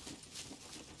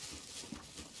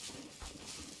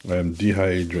 I am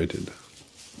dehydrated.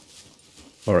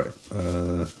 Alright.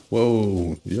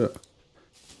 Whoa. Yeah.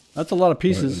 That's a lot of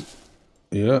pieces.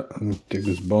 Right. Yeah. I'm gonna take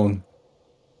this bone.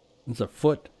 It's a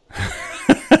foot.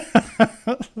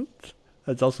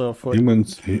 That's also a foot. Human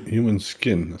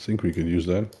skin. I think we could use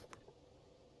that.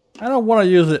 I don't want to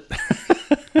use it.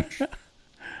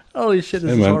 Holy shit,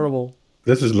 this is horrible.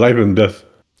 This is life and death.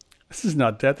 This is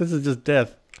not death. This is just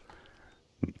death.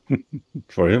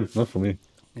 For him, not for me.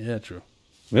 Yeah, true.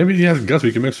 Maybe he has guts.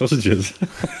 We can make sausages.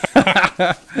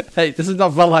 Hey, this is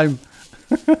not Valheim.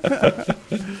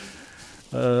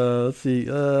 Let's see.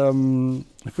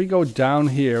 If we go down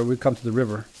here, we come to the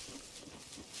river.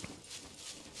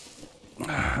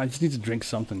 I just need to drink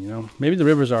something, you know. Maybe the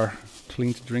rivers are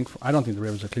clean to drink from. I don't think the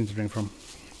rivers are clean to drink from.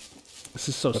 This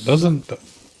is so.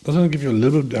 Doesn't it give you a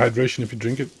little bit of hydration if you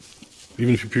drink it?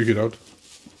 Even if you puke it out?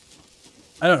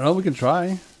 I don't know. We can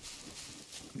try.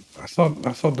 I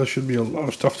thought there should be a lot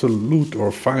of stuff to loot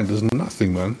or find. There's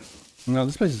nothing, man. No,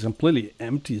 this place is completely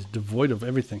empty. It's devoid of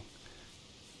everything.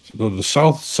 So the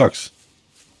south sucks.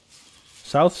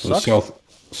 South The sucks?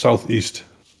 southeast.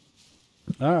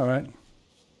 All right.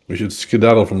 We should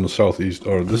skedaddle from the southeast,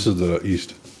 or this is the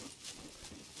east.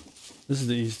 This is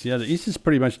the east. Yeah, the east is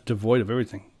pretty much devoid of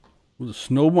everything. Ooh, the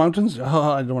snow mountains?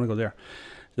 Oh, I don't want to go there.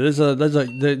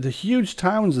 The huge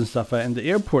towns and stuff, and the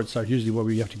airports are usually where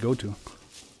we have to go to.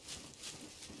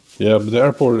 Yeah, but the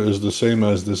airport is the same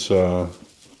as this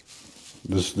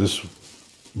this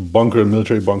bunker,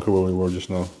 military bunker where we were just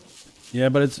now. Yeah,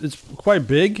 but it's quite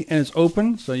big and it's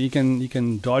open, so you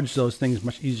can dodge those things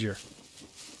much easier.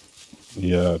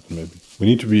 Yeah, maybe. We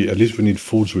need to be, at least we need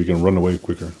food so we can run away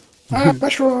quicker.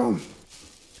 Mushroom!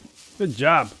 Good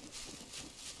job.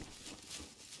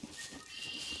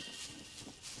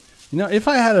 You know, if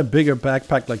I had a bigger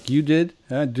backpack like you did,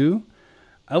 I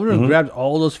would have grabbed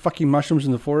all those fucking mushrooms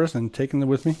in the forest and taken them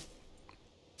with me.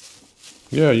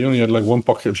 Yeah, you only had like one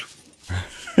pocket.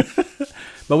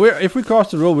 But if we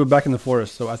cross the road, we're back in the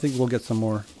forest, so I think we'll get some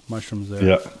more mushrooms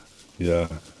there. Yeah.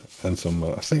 And some,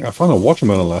 I think I found a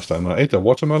watermelon last time. I ate a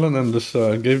watermelon and this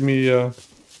gave me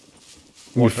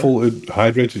full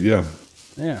hydrated, yeah.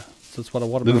 Yeah, so that's what a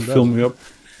watermelon Didn't fill me up.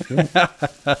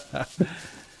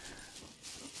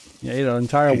 Yeah, you ate an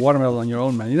entire watermelon on your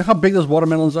own, man. You know how big those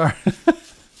watermelons are?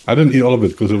 I didn't eat all of it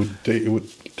because it would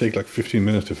take like 15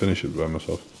 minutes to finish it by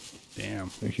myself.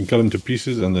 Damn. You can cut into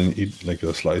pieces and then eat like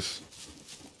a slice.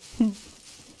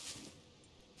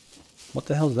 What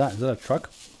the hell is that? Is that a truck?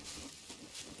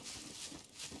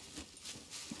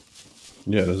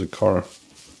 Yeah, there's a car.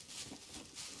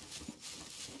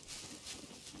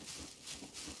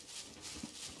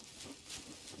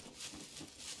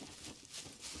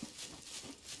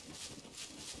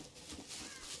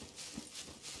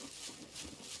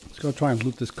 Let's go try and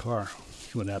loot this car.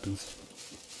 See what happens.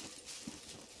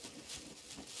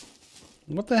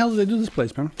 What the hell did they do to this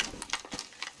place, man?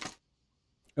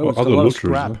 Oh, it's got a lot of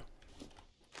scrap.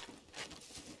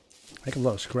 Heck of a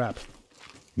lot of scrap.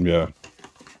 Yeah.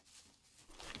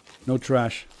 No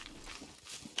trash.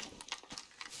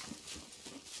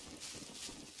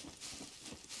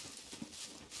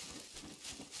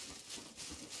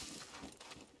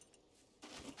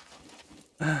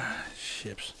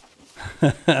 Ships.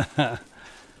 I'm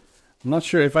not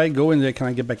sure if I go in there, can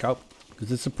I get back out?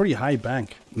 Because it's a pretty high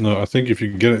bank. No, I think if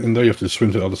you get in there, you have to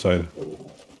swim to the other side.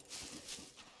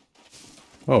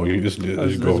 Oh, you just go.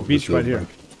 There's a beach right here.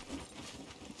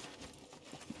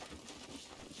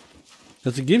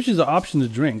 Because it gives you the option to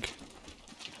drink.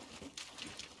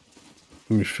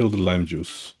 Let me fill the lime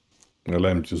juice. A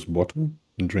lime juice bottle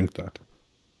and drink that.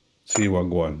 See what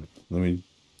go on. Let me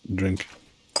drink.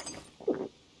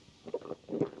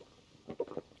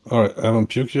 Alright, I haven't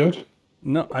puked yet?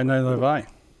 No, neither have I.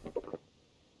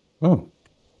 Oh.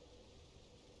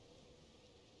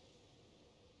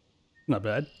 Not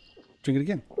bad. Drink it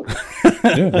again.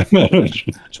 Yeah.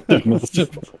 I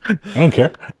don't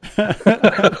care.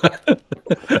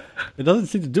 It doesn't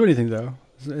seem to do anything though.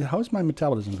 How's my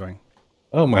metabolism going?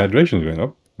 Oh, my hydration is going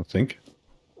up, I think.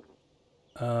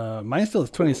 Mine's still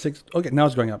at 26. Okay, now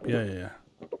it's going up. Yeah.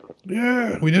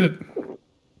 Yeah, we did it.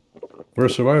 We're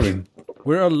surviving.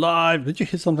 We're alive. Did you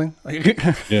hit something?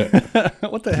 Yeah.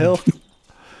 What the hell?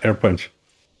 Air punch.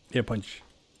 Air punch.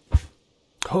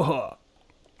 Oh.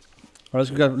 All right,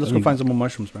 let's go find some more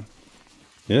mushrooms, man.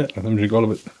 Yeah, let me drink all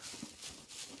of it.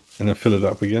 And then fill it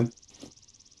up again.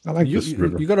 I like this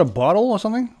river. You got a bottle or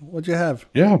something? What'd you have?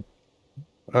 Yeah.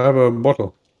 I have a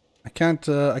bottle. I can't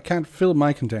fill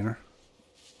my container.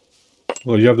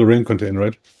 Well, you have the rain container,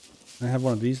 right? I have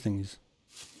one of these things.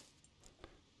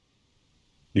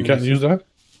 You can't use that?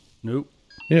 Nope.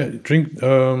 Yeah, drink.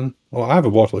 Well, I have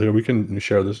a bottle here. We can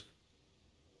share this.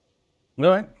 All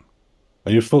right.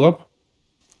 Are you filled up?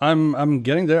 I'm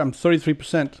getting there. I'm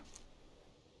 33%.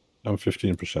 I'm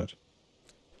 15%.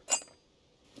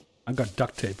 I got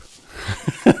duct tape.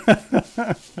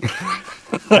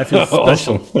 I feel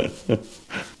special. Awesome.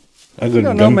 I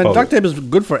got No, man. Duct tape is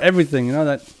good for everything. You know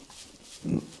that.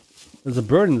 There's a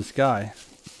bird in the sky.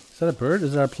 Is that a bird?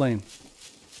 Is that a plane?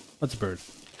 What's a bird?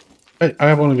 Hey, I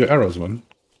have one of your arrows, man.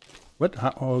 What?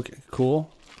 Oh, okay,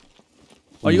 cool.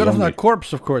 Oh, you got it from that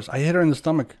corpse, of course. I hit her in the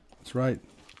stomach. That's right.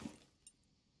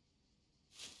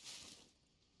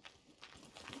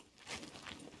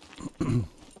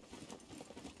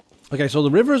 Okay, so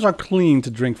the rivers are clean to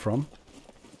drink from.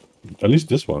 At least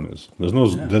this one is. There's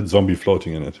no dead zombie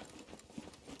floating in it.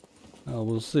 Oh,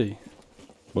 we'll see.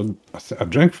 But I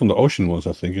drank from the ocean once,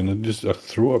 I think, and I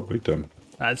threw up big time.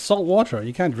 It's salt water.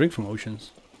 You can't drink from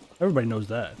oceans. Everybody knows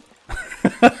that.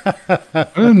 I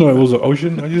didn't know it was an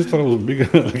ocean. I just thought it was a big,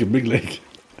 like a big lake.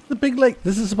 The big lake.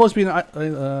 This is supposed to be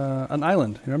an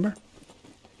island. Remember?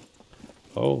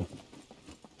 Oh.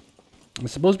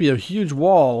 It's supposed to be a huge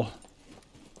wall.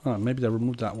 Oh, maybe they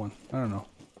removed that one. I don't know.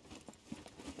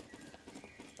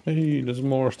 Hey, there's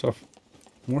more stuff.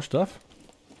 More stuff?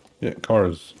 Yeah,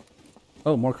 cars.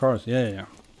 Oh, more cars. Yeah.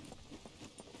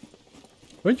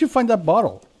 Where did you find that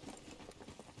bottle?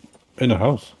 In a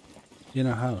house. In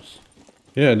a house.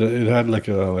 Yeah, it had like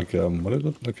a what is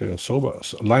it? Like a soda,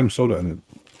 lime soda in it,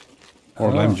 or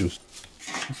lime juice.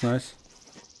 That's nice.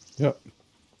 Yeah.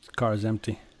 This car is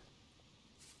empty.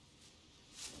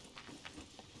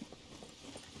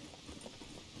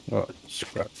 Oh,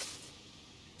 scrap.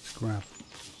 Scrap.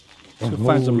 Let's go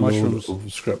find some mushrooms.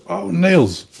 Scrap. Oh,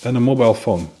 nails and a mobile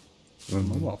phone.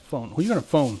 Mobile phone. Who are you gonna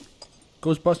phone?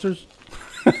 Ghostbusters?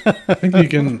 I think you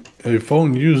can a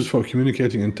phone used for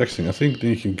communicating and texting. I think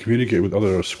then you can communicate with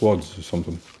other squads or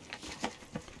something.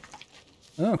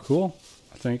 Oh, cool.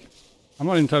 I think. I'm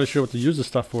not entirely sure what to use this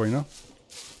stuff for, you know?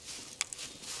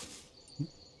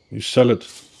 You sell it.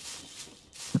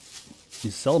 You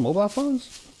sell mobile phones?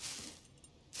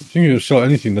 I think you sell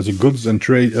anything. There's a goods and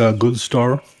trade goods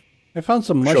store. I found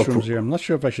some mushrooms here. I'm not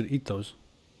sure if I should eat those.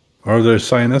 Are there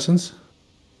cyanescence?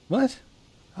 What?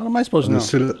 How am I supposed to know?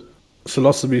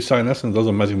 Psilocybe cyanescence, those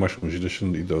are magic mushrooms. You just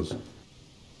shouldn't eat those.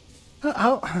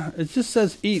 How? It just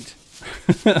says eat.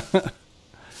 Those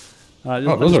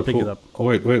are cool. It up. Oh,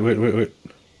 wait.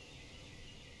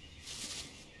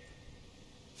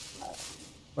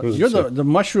 You're the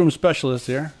mushroom specialist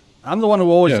here. I'm the one who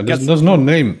always gets... There's no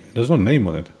name. There's no name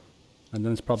on it. And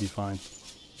then it's probably fine.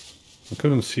 I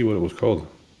couldn't see what it was called.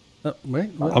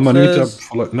 Wait. I'm gonna meet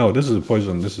up. No, this is a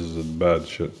poison. This is a bad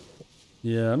shit.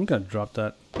 Yeah, I'm gonna drop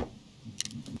that.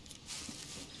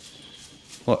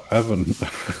 Well, I haven't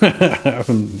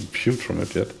puked from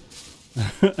it yet.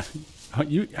 Oh,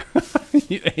 you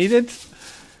ate it?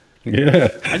 Yeah.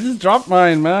 I just dropped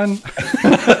mine, man.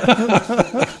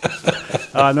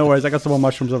 No worries. I got some more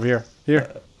mushrooms over here.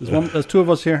 Here. There's two of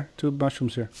us here. Two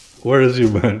mushrooms here. Where is you,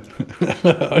 man?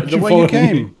 The way you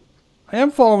came. Me? I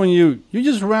am following you. You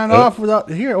just ran off without...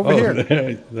 Here, over here.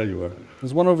 There you are.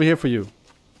 There's one over here for you.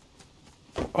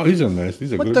 Oh, these are nice.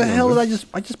 These are good. What the hell did I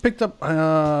just picked up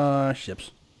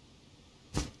ships.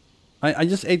 I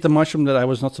just ate the mushroom that I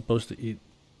was not supposed to eat.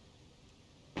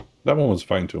 That one was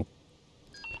fine too.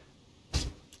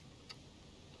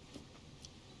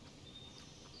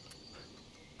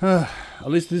 At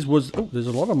least this was... Oh, there's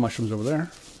a lot of mushrooms over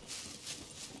there.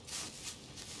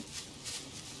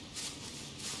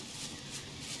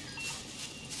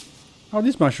 How are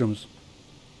these mushrooms?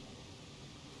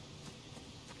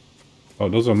 Oh,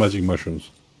 those are magic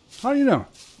mushrooms. How do you know?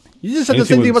 You just said the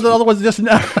same thing about the other ones just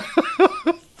now.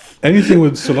 Anything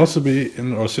with psilocybe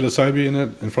or psilocybe in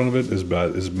it, in front of it, is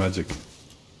bad. Is magic.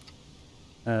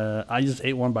 I just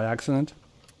ate one by accident.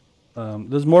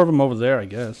 There's more of them over there, I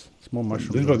guess. It's more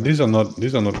mushrooms. These are not.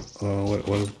 These are not.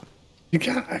 What? You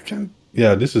can't. I can't.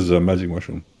 Yeah, this is a magic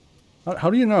mushroom. How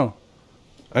do you know?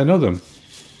 I know them.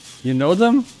 You know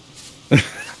them?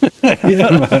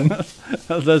 Yeah, man.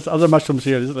 There's other mushrooms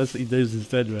here. Let's eat those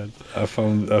instead, man. I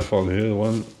found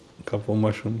here couple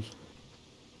mushrooms.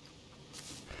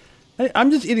 Hey,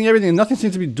 I'm just eating everything and nothing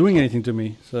seems to be doing anything to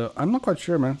me. So I'm not quite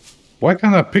sure, man. Why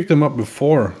can't I pick them up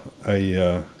before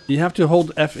I... You have to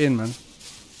hold F in, man.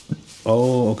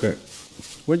 Oh, okay.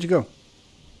 Where'd you go?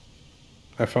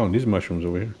 I found these mushrooms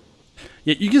over here.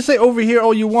 Yeah, you can say over here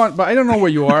all you want, but I don't know where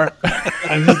you are.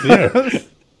 I'm just here.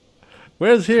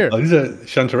 Where's here? Oh, these are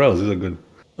chanterelles. These are good.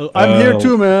 Oh, I'm here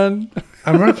too, man.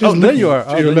 I'm right just there you are.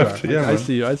 To your left. Yeah, I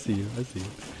see you.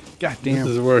 God damn. This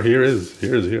is where here is.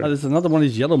 Here is here. Oh, there's another one of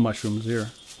these yellow mushrooms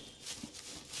here.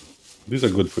 These are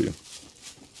good for you.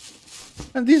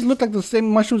 And these look like the same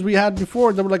mushrooms we had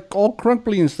before. They were like all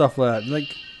crunkly and stuff like that.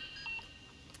 Like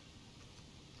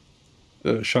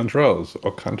chanterelles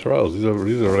or canterelles. These are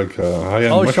like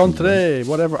high-end. Oh, chantre,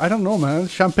 whatever. I don't know, man.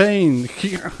 Champagne.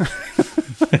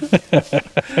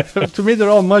 To me, they're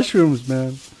all mushrooms,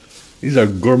 man. These are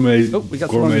gourmet. Oh, we got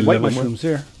some white mushrooms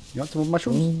here. You want some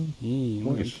mushrooms?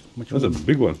 Nice. That's a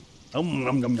big one.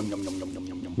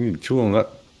 You chew on that.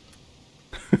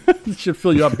 This should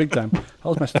fill you up big time.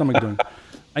 How's my stomach doing?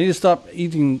 I need to stop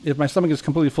eating if my stomach is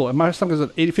completely full. And my stomach is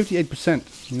at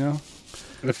 58%, you know?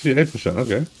 58%,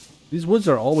 okay. These woods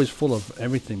are always full of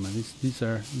everything, man.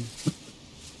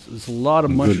 There's a lot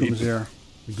of mushrooms here.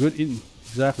 Good eating,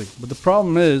 exactly. But the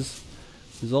problem is,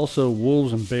 There's also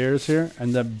wolves and bears here,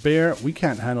 and that bear, we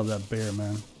can't handle that bear,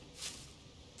 man.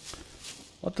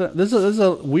 What the? There's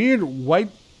a weird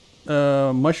white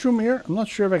mushroom here. I'm not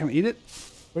sure if I can eat it.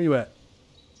 Where you at?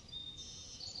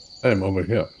 I'm over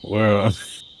here. Where?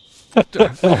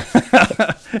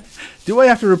 Do I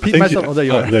have to repeat myself? Oh, there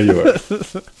you are. There you are.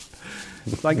 So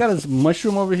I got this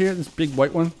mushroom over here, this big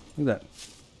white one. Look at that.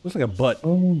 Looks like a butt.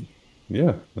 Oh,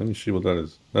 yeah. Let me see what that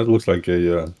is. That looks like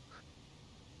a.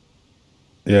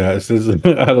 Yeah, it says. I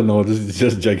don't know. This is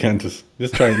just gigantus.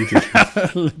 Just try and eat it.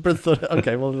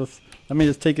 Okay, well, let me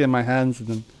just take it in my hands and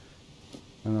then.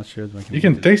 I'm not sure if I can. You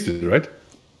can taste it, right?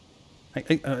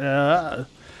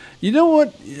 You know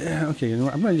what? Yeah, okay, you know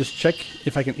what? I'm gonna just check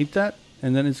if I can eat that,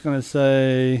 and then it's gonna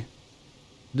say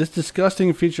this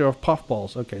disgusting feature of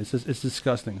puffballs. Okay, it says it's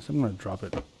disgusting, so I'm gonna drop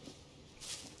it.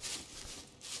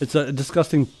 It's a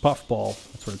disgusting puffball.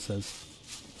 That's what it says.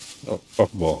 Oh,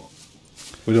 puffball.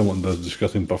 We don't want those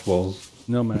disgusting puffballs.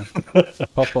 No, man.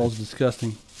 Puffball's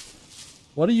disgusting.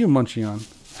 What are you munching on?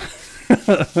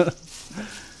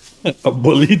 A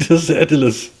Bolitas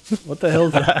edilis. What the hell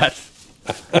is that?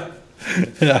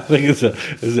 Yeah, I think it's an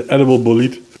edible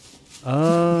bolete.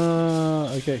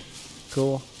 Okay,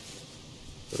 cool.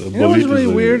 You know what's really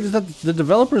weird is that the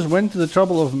developers went to the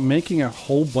trouble of making a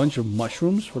whole bunch of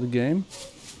mushrooms for the game.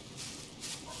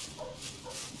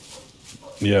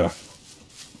 Yeah.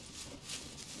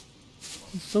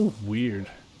 It's so weird.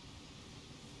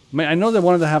 I mean, I know they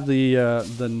wanted to have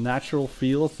the natural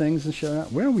feel of things and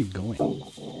shit. Where are we going?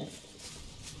 Oh.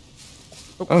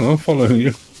 I don't know, I'm following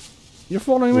you. You're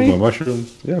following With me? my mushroom.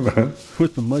 Yeah, man.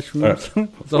 With the mushrooms. There's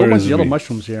a whole bunch of yellow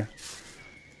mushrooms here.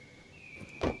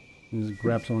 Just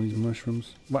grab some of these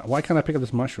mushrooms. Why can't I pick up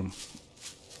this mushroom?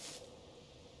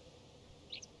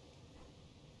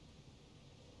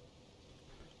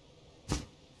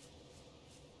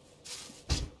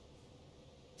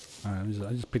 Alright,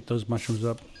 I just picked those mushrooms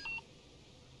up.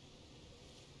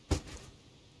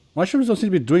 Mushrooms don't seem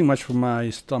to be doing much for my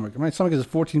stomach. My stomach is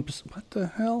 14%. What the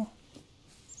hell?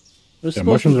 Yeah,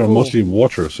 mushrooms are mostly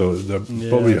water, so they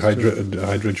probably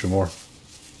hydrate you more.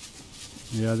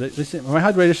 Yeah, they say my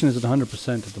hydration is at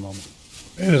 100% at the moment.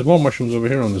 Hey, there's more mushrooms over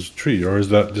here on this tree, or is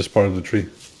that just part of the tree?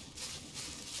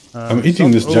 I'm eating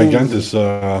this gigantus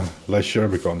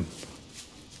Lyscherbicon.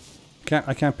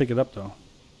 I can't pick it up though.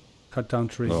 Cut down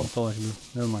tree. No. That's all I can do.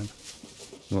 Never mind.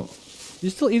 No. You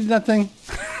still eating that thing?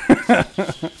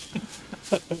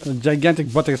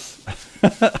 Gigantic buttocks.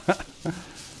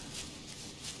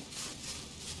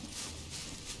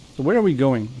 So where are we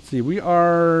going? Let's see. We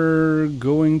are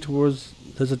going towards.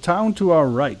 There's a town to our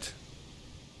right.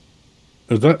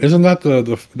 Isn't that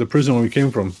the prison where we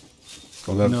came from?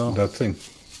 Or that thing?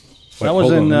 That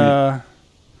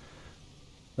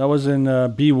was in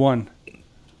B1.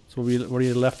 So we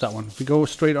already left that one. If we go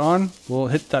straight on, we'll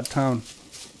hit that town.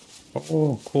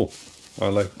 Oh, cool. I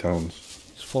like towns.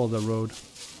 Just follow the road.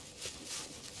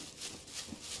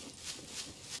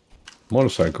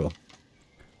 Motorcycle.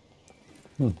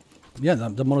 Yeah,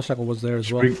 the motorcycle was there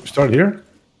as well. Should we start here?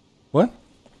 What?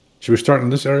 Should we start in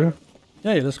this area?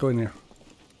 Yeah, let's go in there.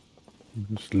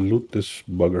 Just loot this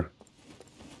bugger.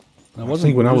 I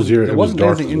think when I was here, it was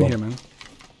dark as well. There wasn't anything in here, man.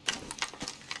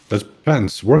 There's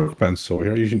pants, work pants over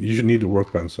here. You should need the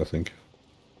work pants, I think.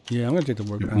 Yeah, I'm gonna take the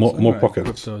work pants. More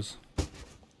pockets. Those.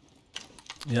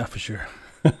 Yeah, for sure.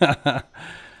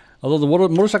 Although the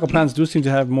motorcycle pants do seem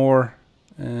to have more,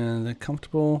 and they're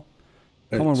comfortable.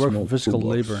 Common work for physical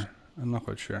labor. I'm not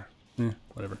quite sure. Yeah,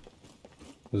 whatever.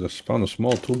 There's found a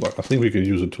small toolbox. I think we could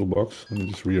use a toolbox. Let me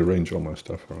just rearrange all my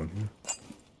stuff around here.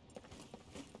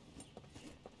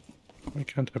 Why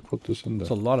can't I put this in there?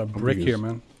 There's a lot of brick here,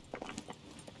 man.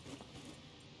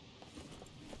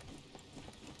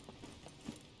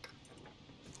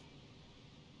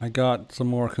 I got some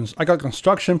more. I got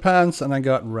construction pants and I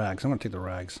got rags. I'm gonna take the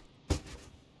rags.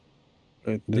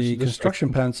 The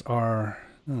construction pants are.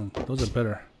 Those are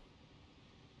better.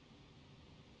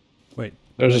 Wait.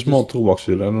 There's a small toolbox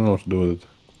here. I don't know what to do with it.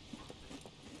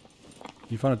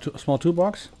 You found a small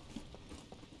toolbox?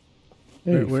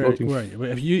 Hey, where are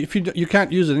you? If you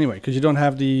can't use it anyway because you don't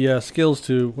have the skills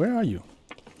to. Where are you?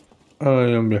 I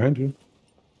am behind you.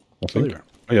 I think.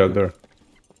 Oh, yeah, there.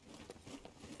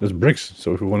 There's bricks.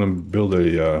 So if we want to build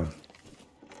a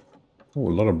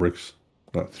lot of bricks,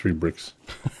 not 3 bricks.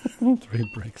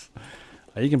 3 bricks.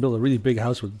 You can build a really big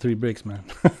house with 3 bricks, man.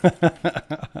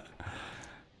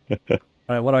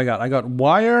 All right, what do I got? I got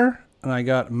wire and I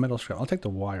got metal scrap. I'll take the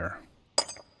wire.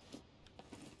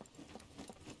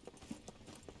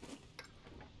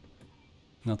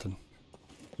 Nothing.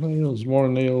 Nails, more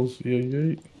nails. Yay,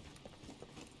 yay.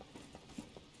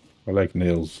 I like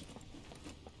nails.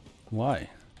 Why?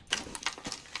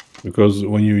 Because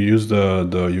when you use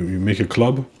you make a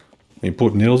club and you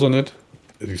put nails on it,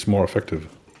 it is more effective.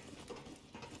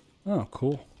 Oh,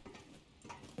 cool.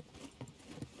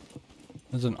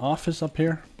 There's an office up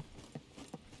here.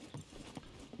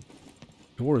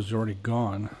 Door is already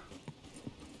gone.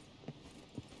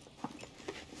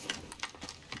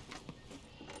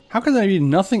 How can there be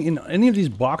nothing in any of these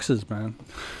boxes, man?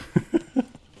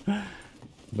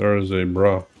 There is a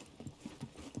bra.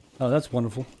 Oh, that's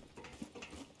wonderful.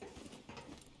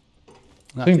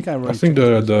 I think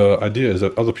the idea is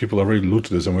that other people already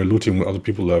looted this and we're looting what other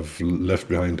people have left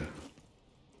behind.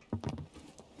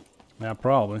 Yeah,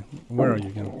 probably. Where are you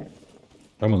again?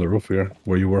 I'm on the roof here,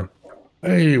 where you were.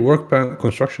 Hey, work pan,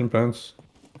 construction pants,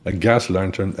 a gas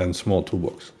lantern, and small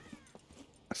toolbox.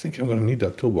 I think I'm gonna need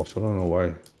that toolbox. I don't know why.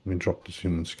 Let me drop this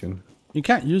human skin. You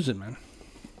can't use it, man.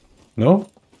 No?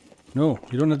 No,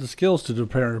 you don't have the skills to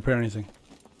repair anything.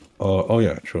 Oh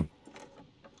yeah, true.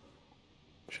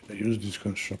 Should I use these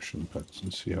construction pants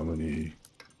and see how many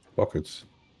pockets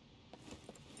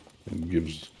it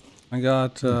gives? I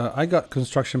got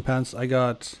construction pants. I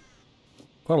got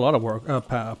quite a lot of work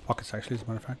pockets actually, as a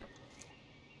matter of fact.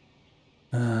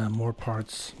 More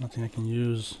parts. Nothing I can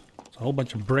use. It's a whole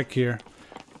bunch of brick here.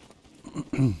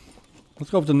 Let's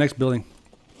go over to the next building.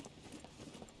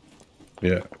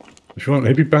 Yeah. If you want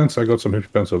hippie pants, I got some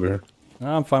hippie pants over here.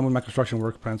 I'm fine with my construction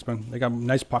work pants, man. They got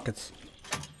nice pockets.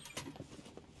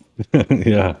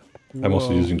 Yeah. Whoa. I'm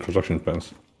also using construction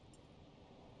pants.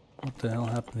 What the hell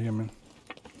happened here, man?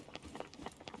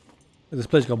 This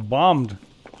place got bombed.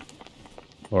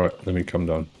 Alright, let me come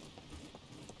down.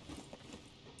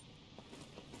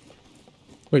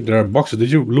 Wait, there are boxes.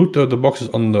 Did you loot the boxes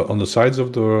on the sides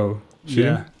of the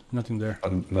ceiling? Yeah, nothing there.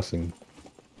 Nothing.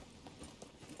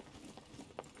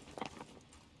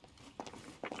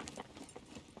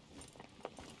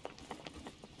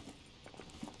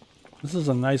 This is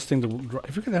a nice thing to drive.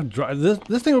 If you could have drive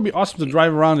this thing would be awesome to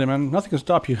drive around in, man. Nothing can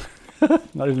stop you.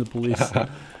 Not even the police. Oh,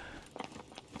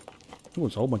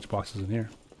 there's a whole bunch of boxes in here.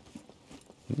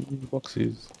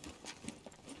 Boxes.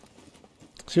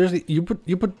 Seriously, you put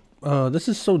this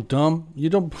is so dumb. You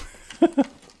don't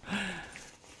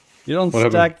you don't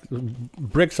What stack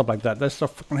bricks up like that. That's so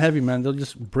fucking heavy, man. They'll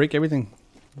just break everything.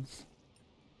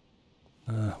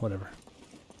 Whatever.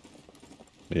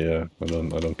 Yeah, I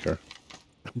don't care.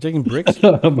 You taking bricks?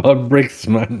 About bricks,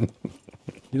 man.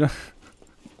 You know,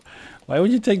 why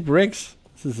would you take bricks?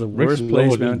 This is the Bricks worst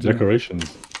place, man.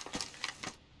 Decorations.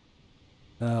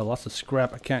 Lots of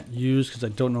scrap I can't use because I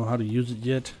don't know how to use it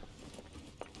yet.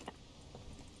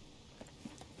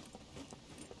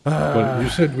 But you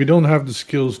said we don't have the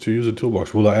skills to use a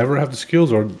toolbox. Will I ever have the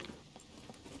skills, or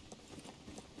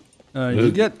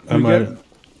you get. I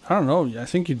don't know. I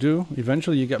think you do.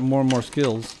 Eventually, you get more and more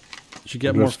skills. You should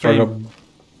get more fame.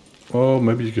 Oh,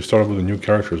 maybe you can start up with a new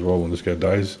character as well when this guy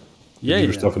dies. Yeah, you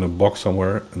leave your stuff in a box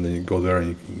somewhere, and then you go there and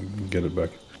you can get it back.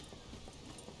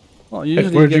 Well, hey,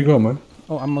 where'd you go, man?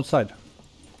 Oh, I'm outside.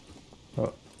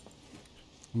 Oh.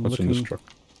 What's in this truck?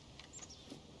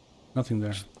 Nothing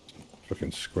there.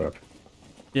 Fucking scrap.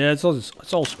 Yeah, it's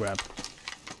all scrap.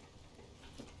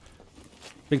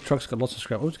 Big trucks got lots of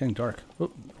scrap. Oh, it's getting dark. Oh,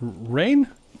 rain?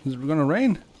 Is it gonna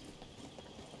rain?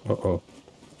 Uh-oh.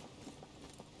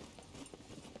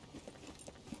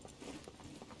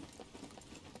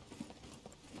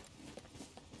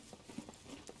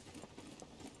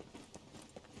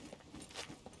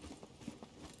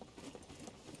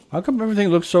 How come everything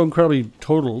looks so incredibly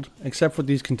totaled, except for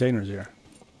these containers here?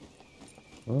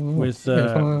 With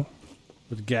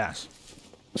gas.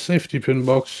 A safety pin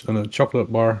box and a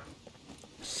chocolate bar.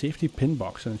 Safety pin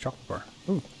box and a chocolate bar.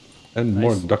 Ooh. And Nice.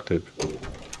 more duct tape.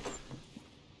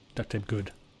 Duct tape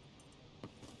good.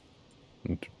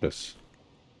 And this.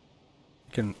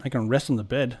 I can rest on the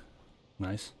bed.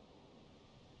 Nice.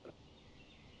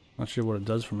 Not sure what it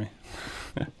does for me.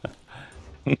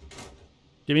 Give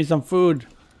me some food.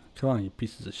 Come on, you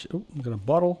pieces of shit. Oh, I got a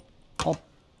bottle. Oh,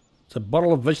 it's a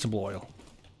bottle of vegetable oil.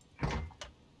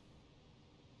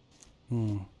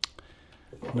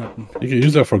 Nothing. You can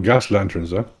use that for gas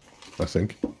lanterns, I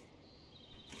think.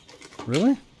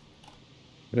 Really?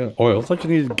 Yeah, oil. I thought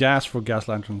you needed gas for gas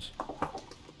lanterns.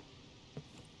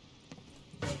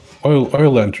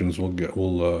 Oil lanterns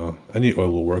any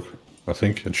oil will work. I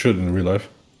think it should in real life.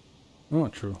 Oh,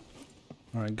 true.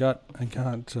 All right, I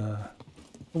got.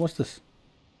 What's this?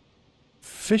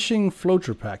 Fishing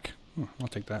floater pack. I'll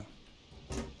take that.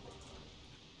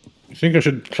 You think I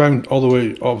should climb all the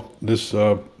way up this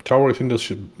tower? I think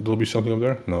there'll be something up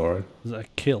there. No, right? Is that a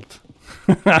kilt?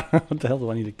 What the hell do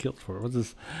I need a kilt for? What's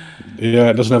this? Yeah,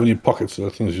 it doesn't have any pockets, so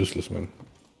that thing is useless, man.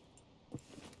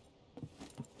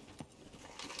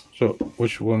 So,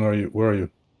 which one are you? Where are you?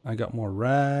 I got more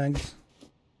rags.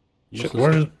 Shit,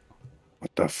 where is...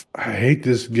 What the I hate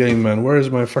this game, man. Where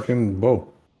is my fucking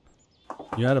bow?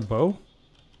 You had a bow?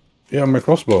 Yeah, my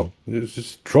crossbow.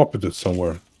 Just drop it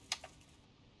somewhere.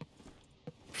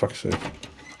 Fuck's sake.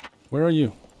 Where are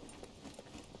you?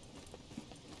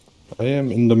 I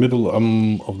am in the middle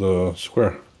of the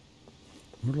square.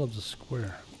 Middle of the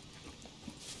square.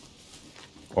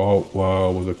 Oh,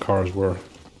 wow, where the cars were.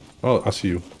 Oh, I see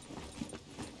you.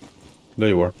 There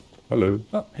you are. Hello.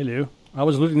 Oh, hello. I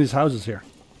was looting these houses here.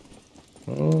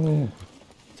 Oh.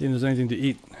 Seeing if there's anything to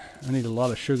eat. I need a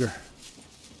lot of sugar.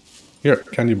 Here,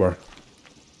 candy bar.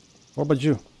 What about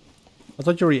you? I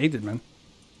thought you already ate it, man.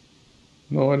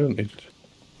 No, I didn't eat it.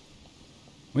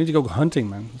 We need to go hunting,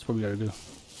 man. That's what we gotta do.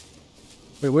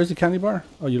 Wait, where's the candy bar?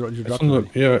 Oh, you dropped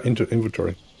It's it. yeah, into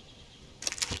inventory.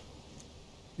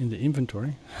 In the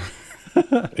inventory?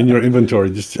 In your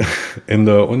inventory, just in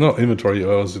the... Oh, no, inventory.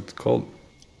 What was it called?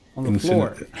 On the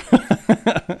floor.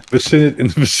 Vicinity, in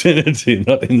the vicinity,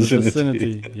 not in the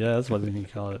Vicinity. Yeah, that's what we can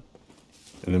call it.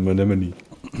 In the Menemone.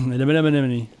 In the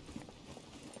Menemone.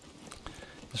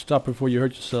 Stop before you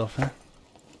hurt yourself, huh?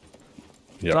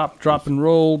 Yeah. Drop, and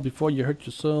roll before you hurt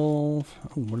yourself.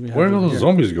 Ooh, what do we have? Where did all the here?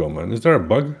 zombies go, man? Is there a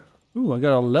bug? Ooh, I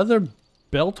got a leather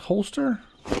belt holster.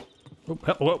 Oh,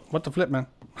 whoa, what the flip, man?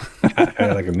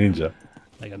 Like a ninja.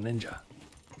 Like a ninja.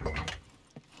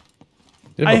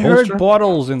 You have I a heard holster?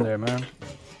 bottles in there, man.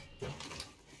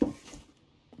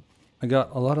 I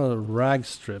got a lot of rag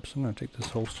strips. I'm gonna take this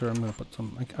holster. I'm gonna put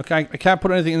some. Okay, I can't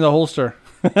put anything in the holster.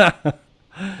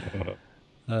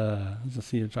 Let's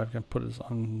see if I can put this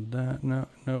on that. No.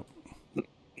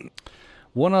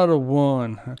 1 out of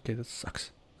 1. Okay, that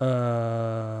sucks. Damn.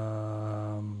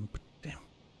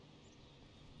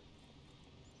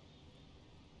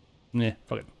 Nah,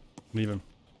 fuck it. Leave him.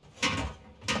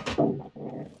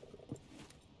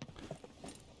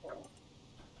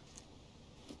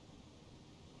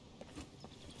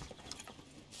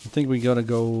 I think we gotta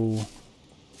go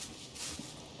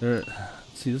there.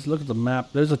 See, let's look at the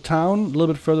map. There's a town a little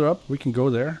bit further up. We can go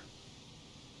there.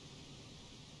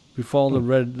 We follow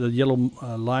the yellow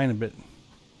line a bit.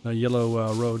 The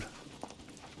yellow road.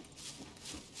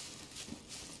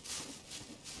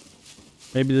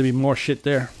 Maybe there'll be more shit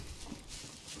there.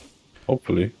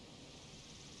 Hopefully.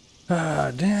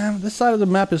 Ah, damn. This side of the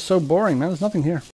map is so boring, man. There's nothing here.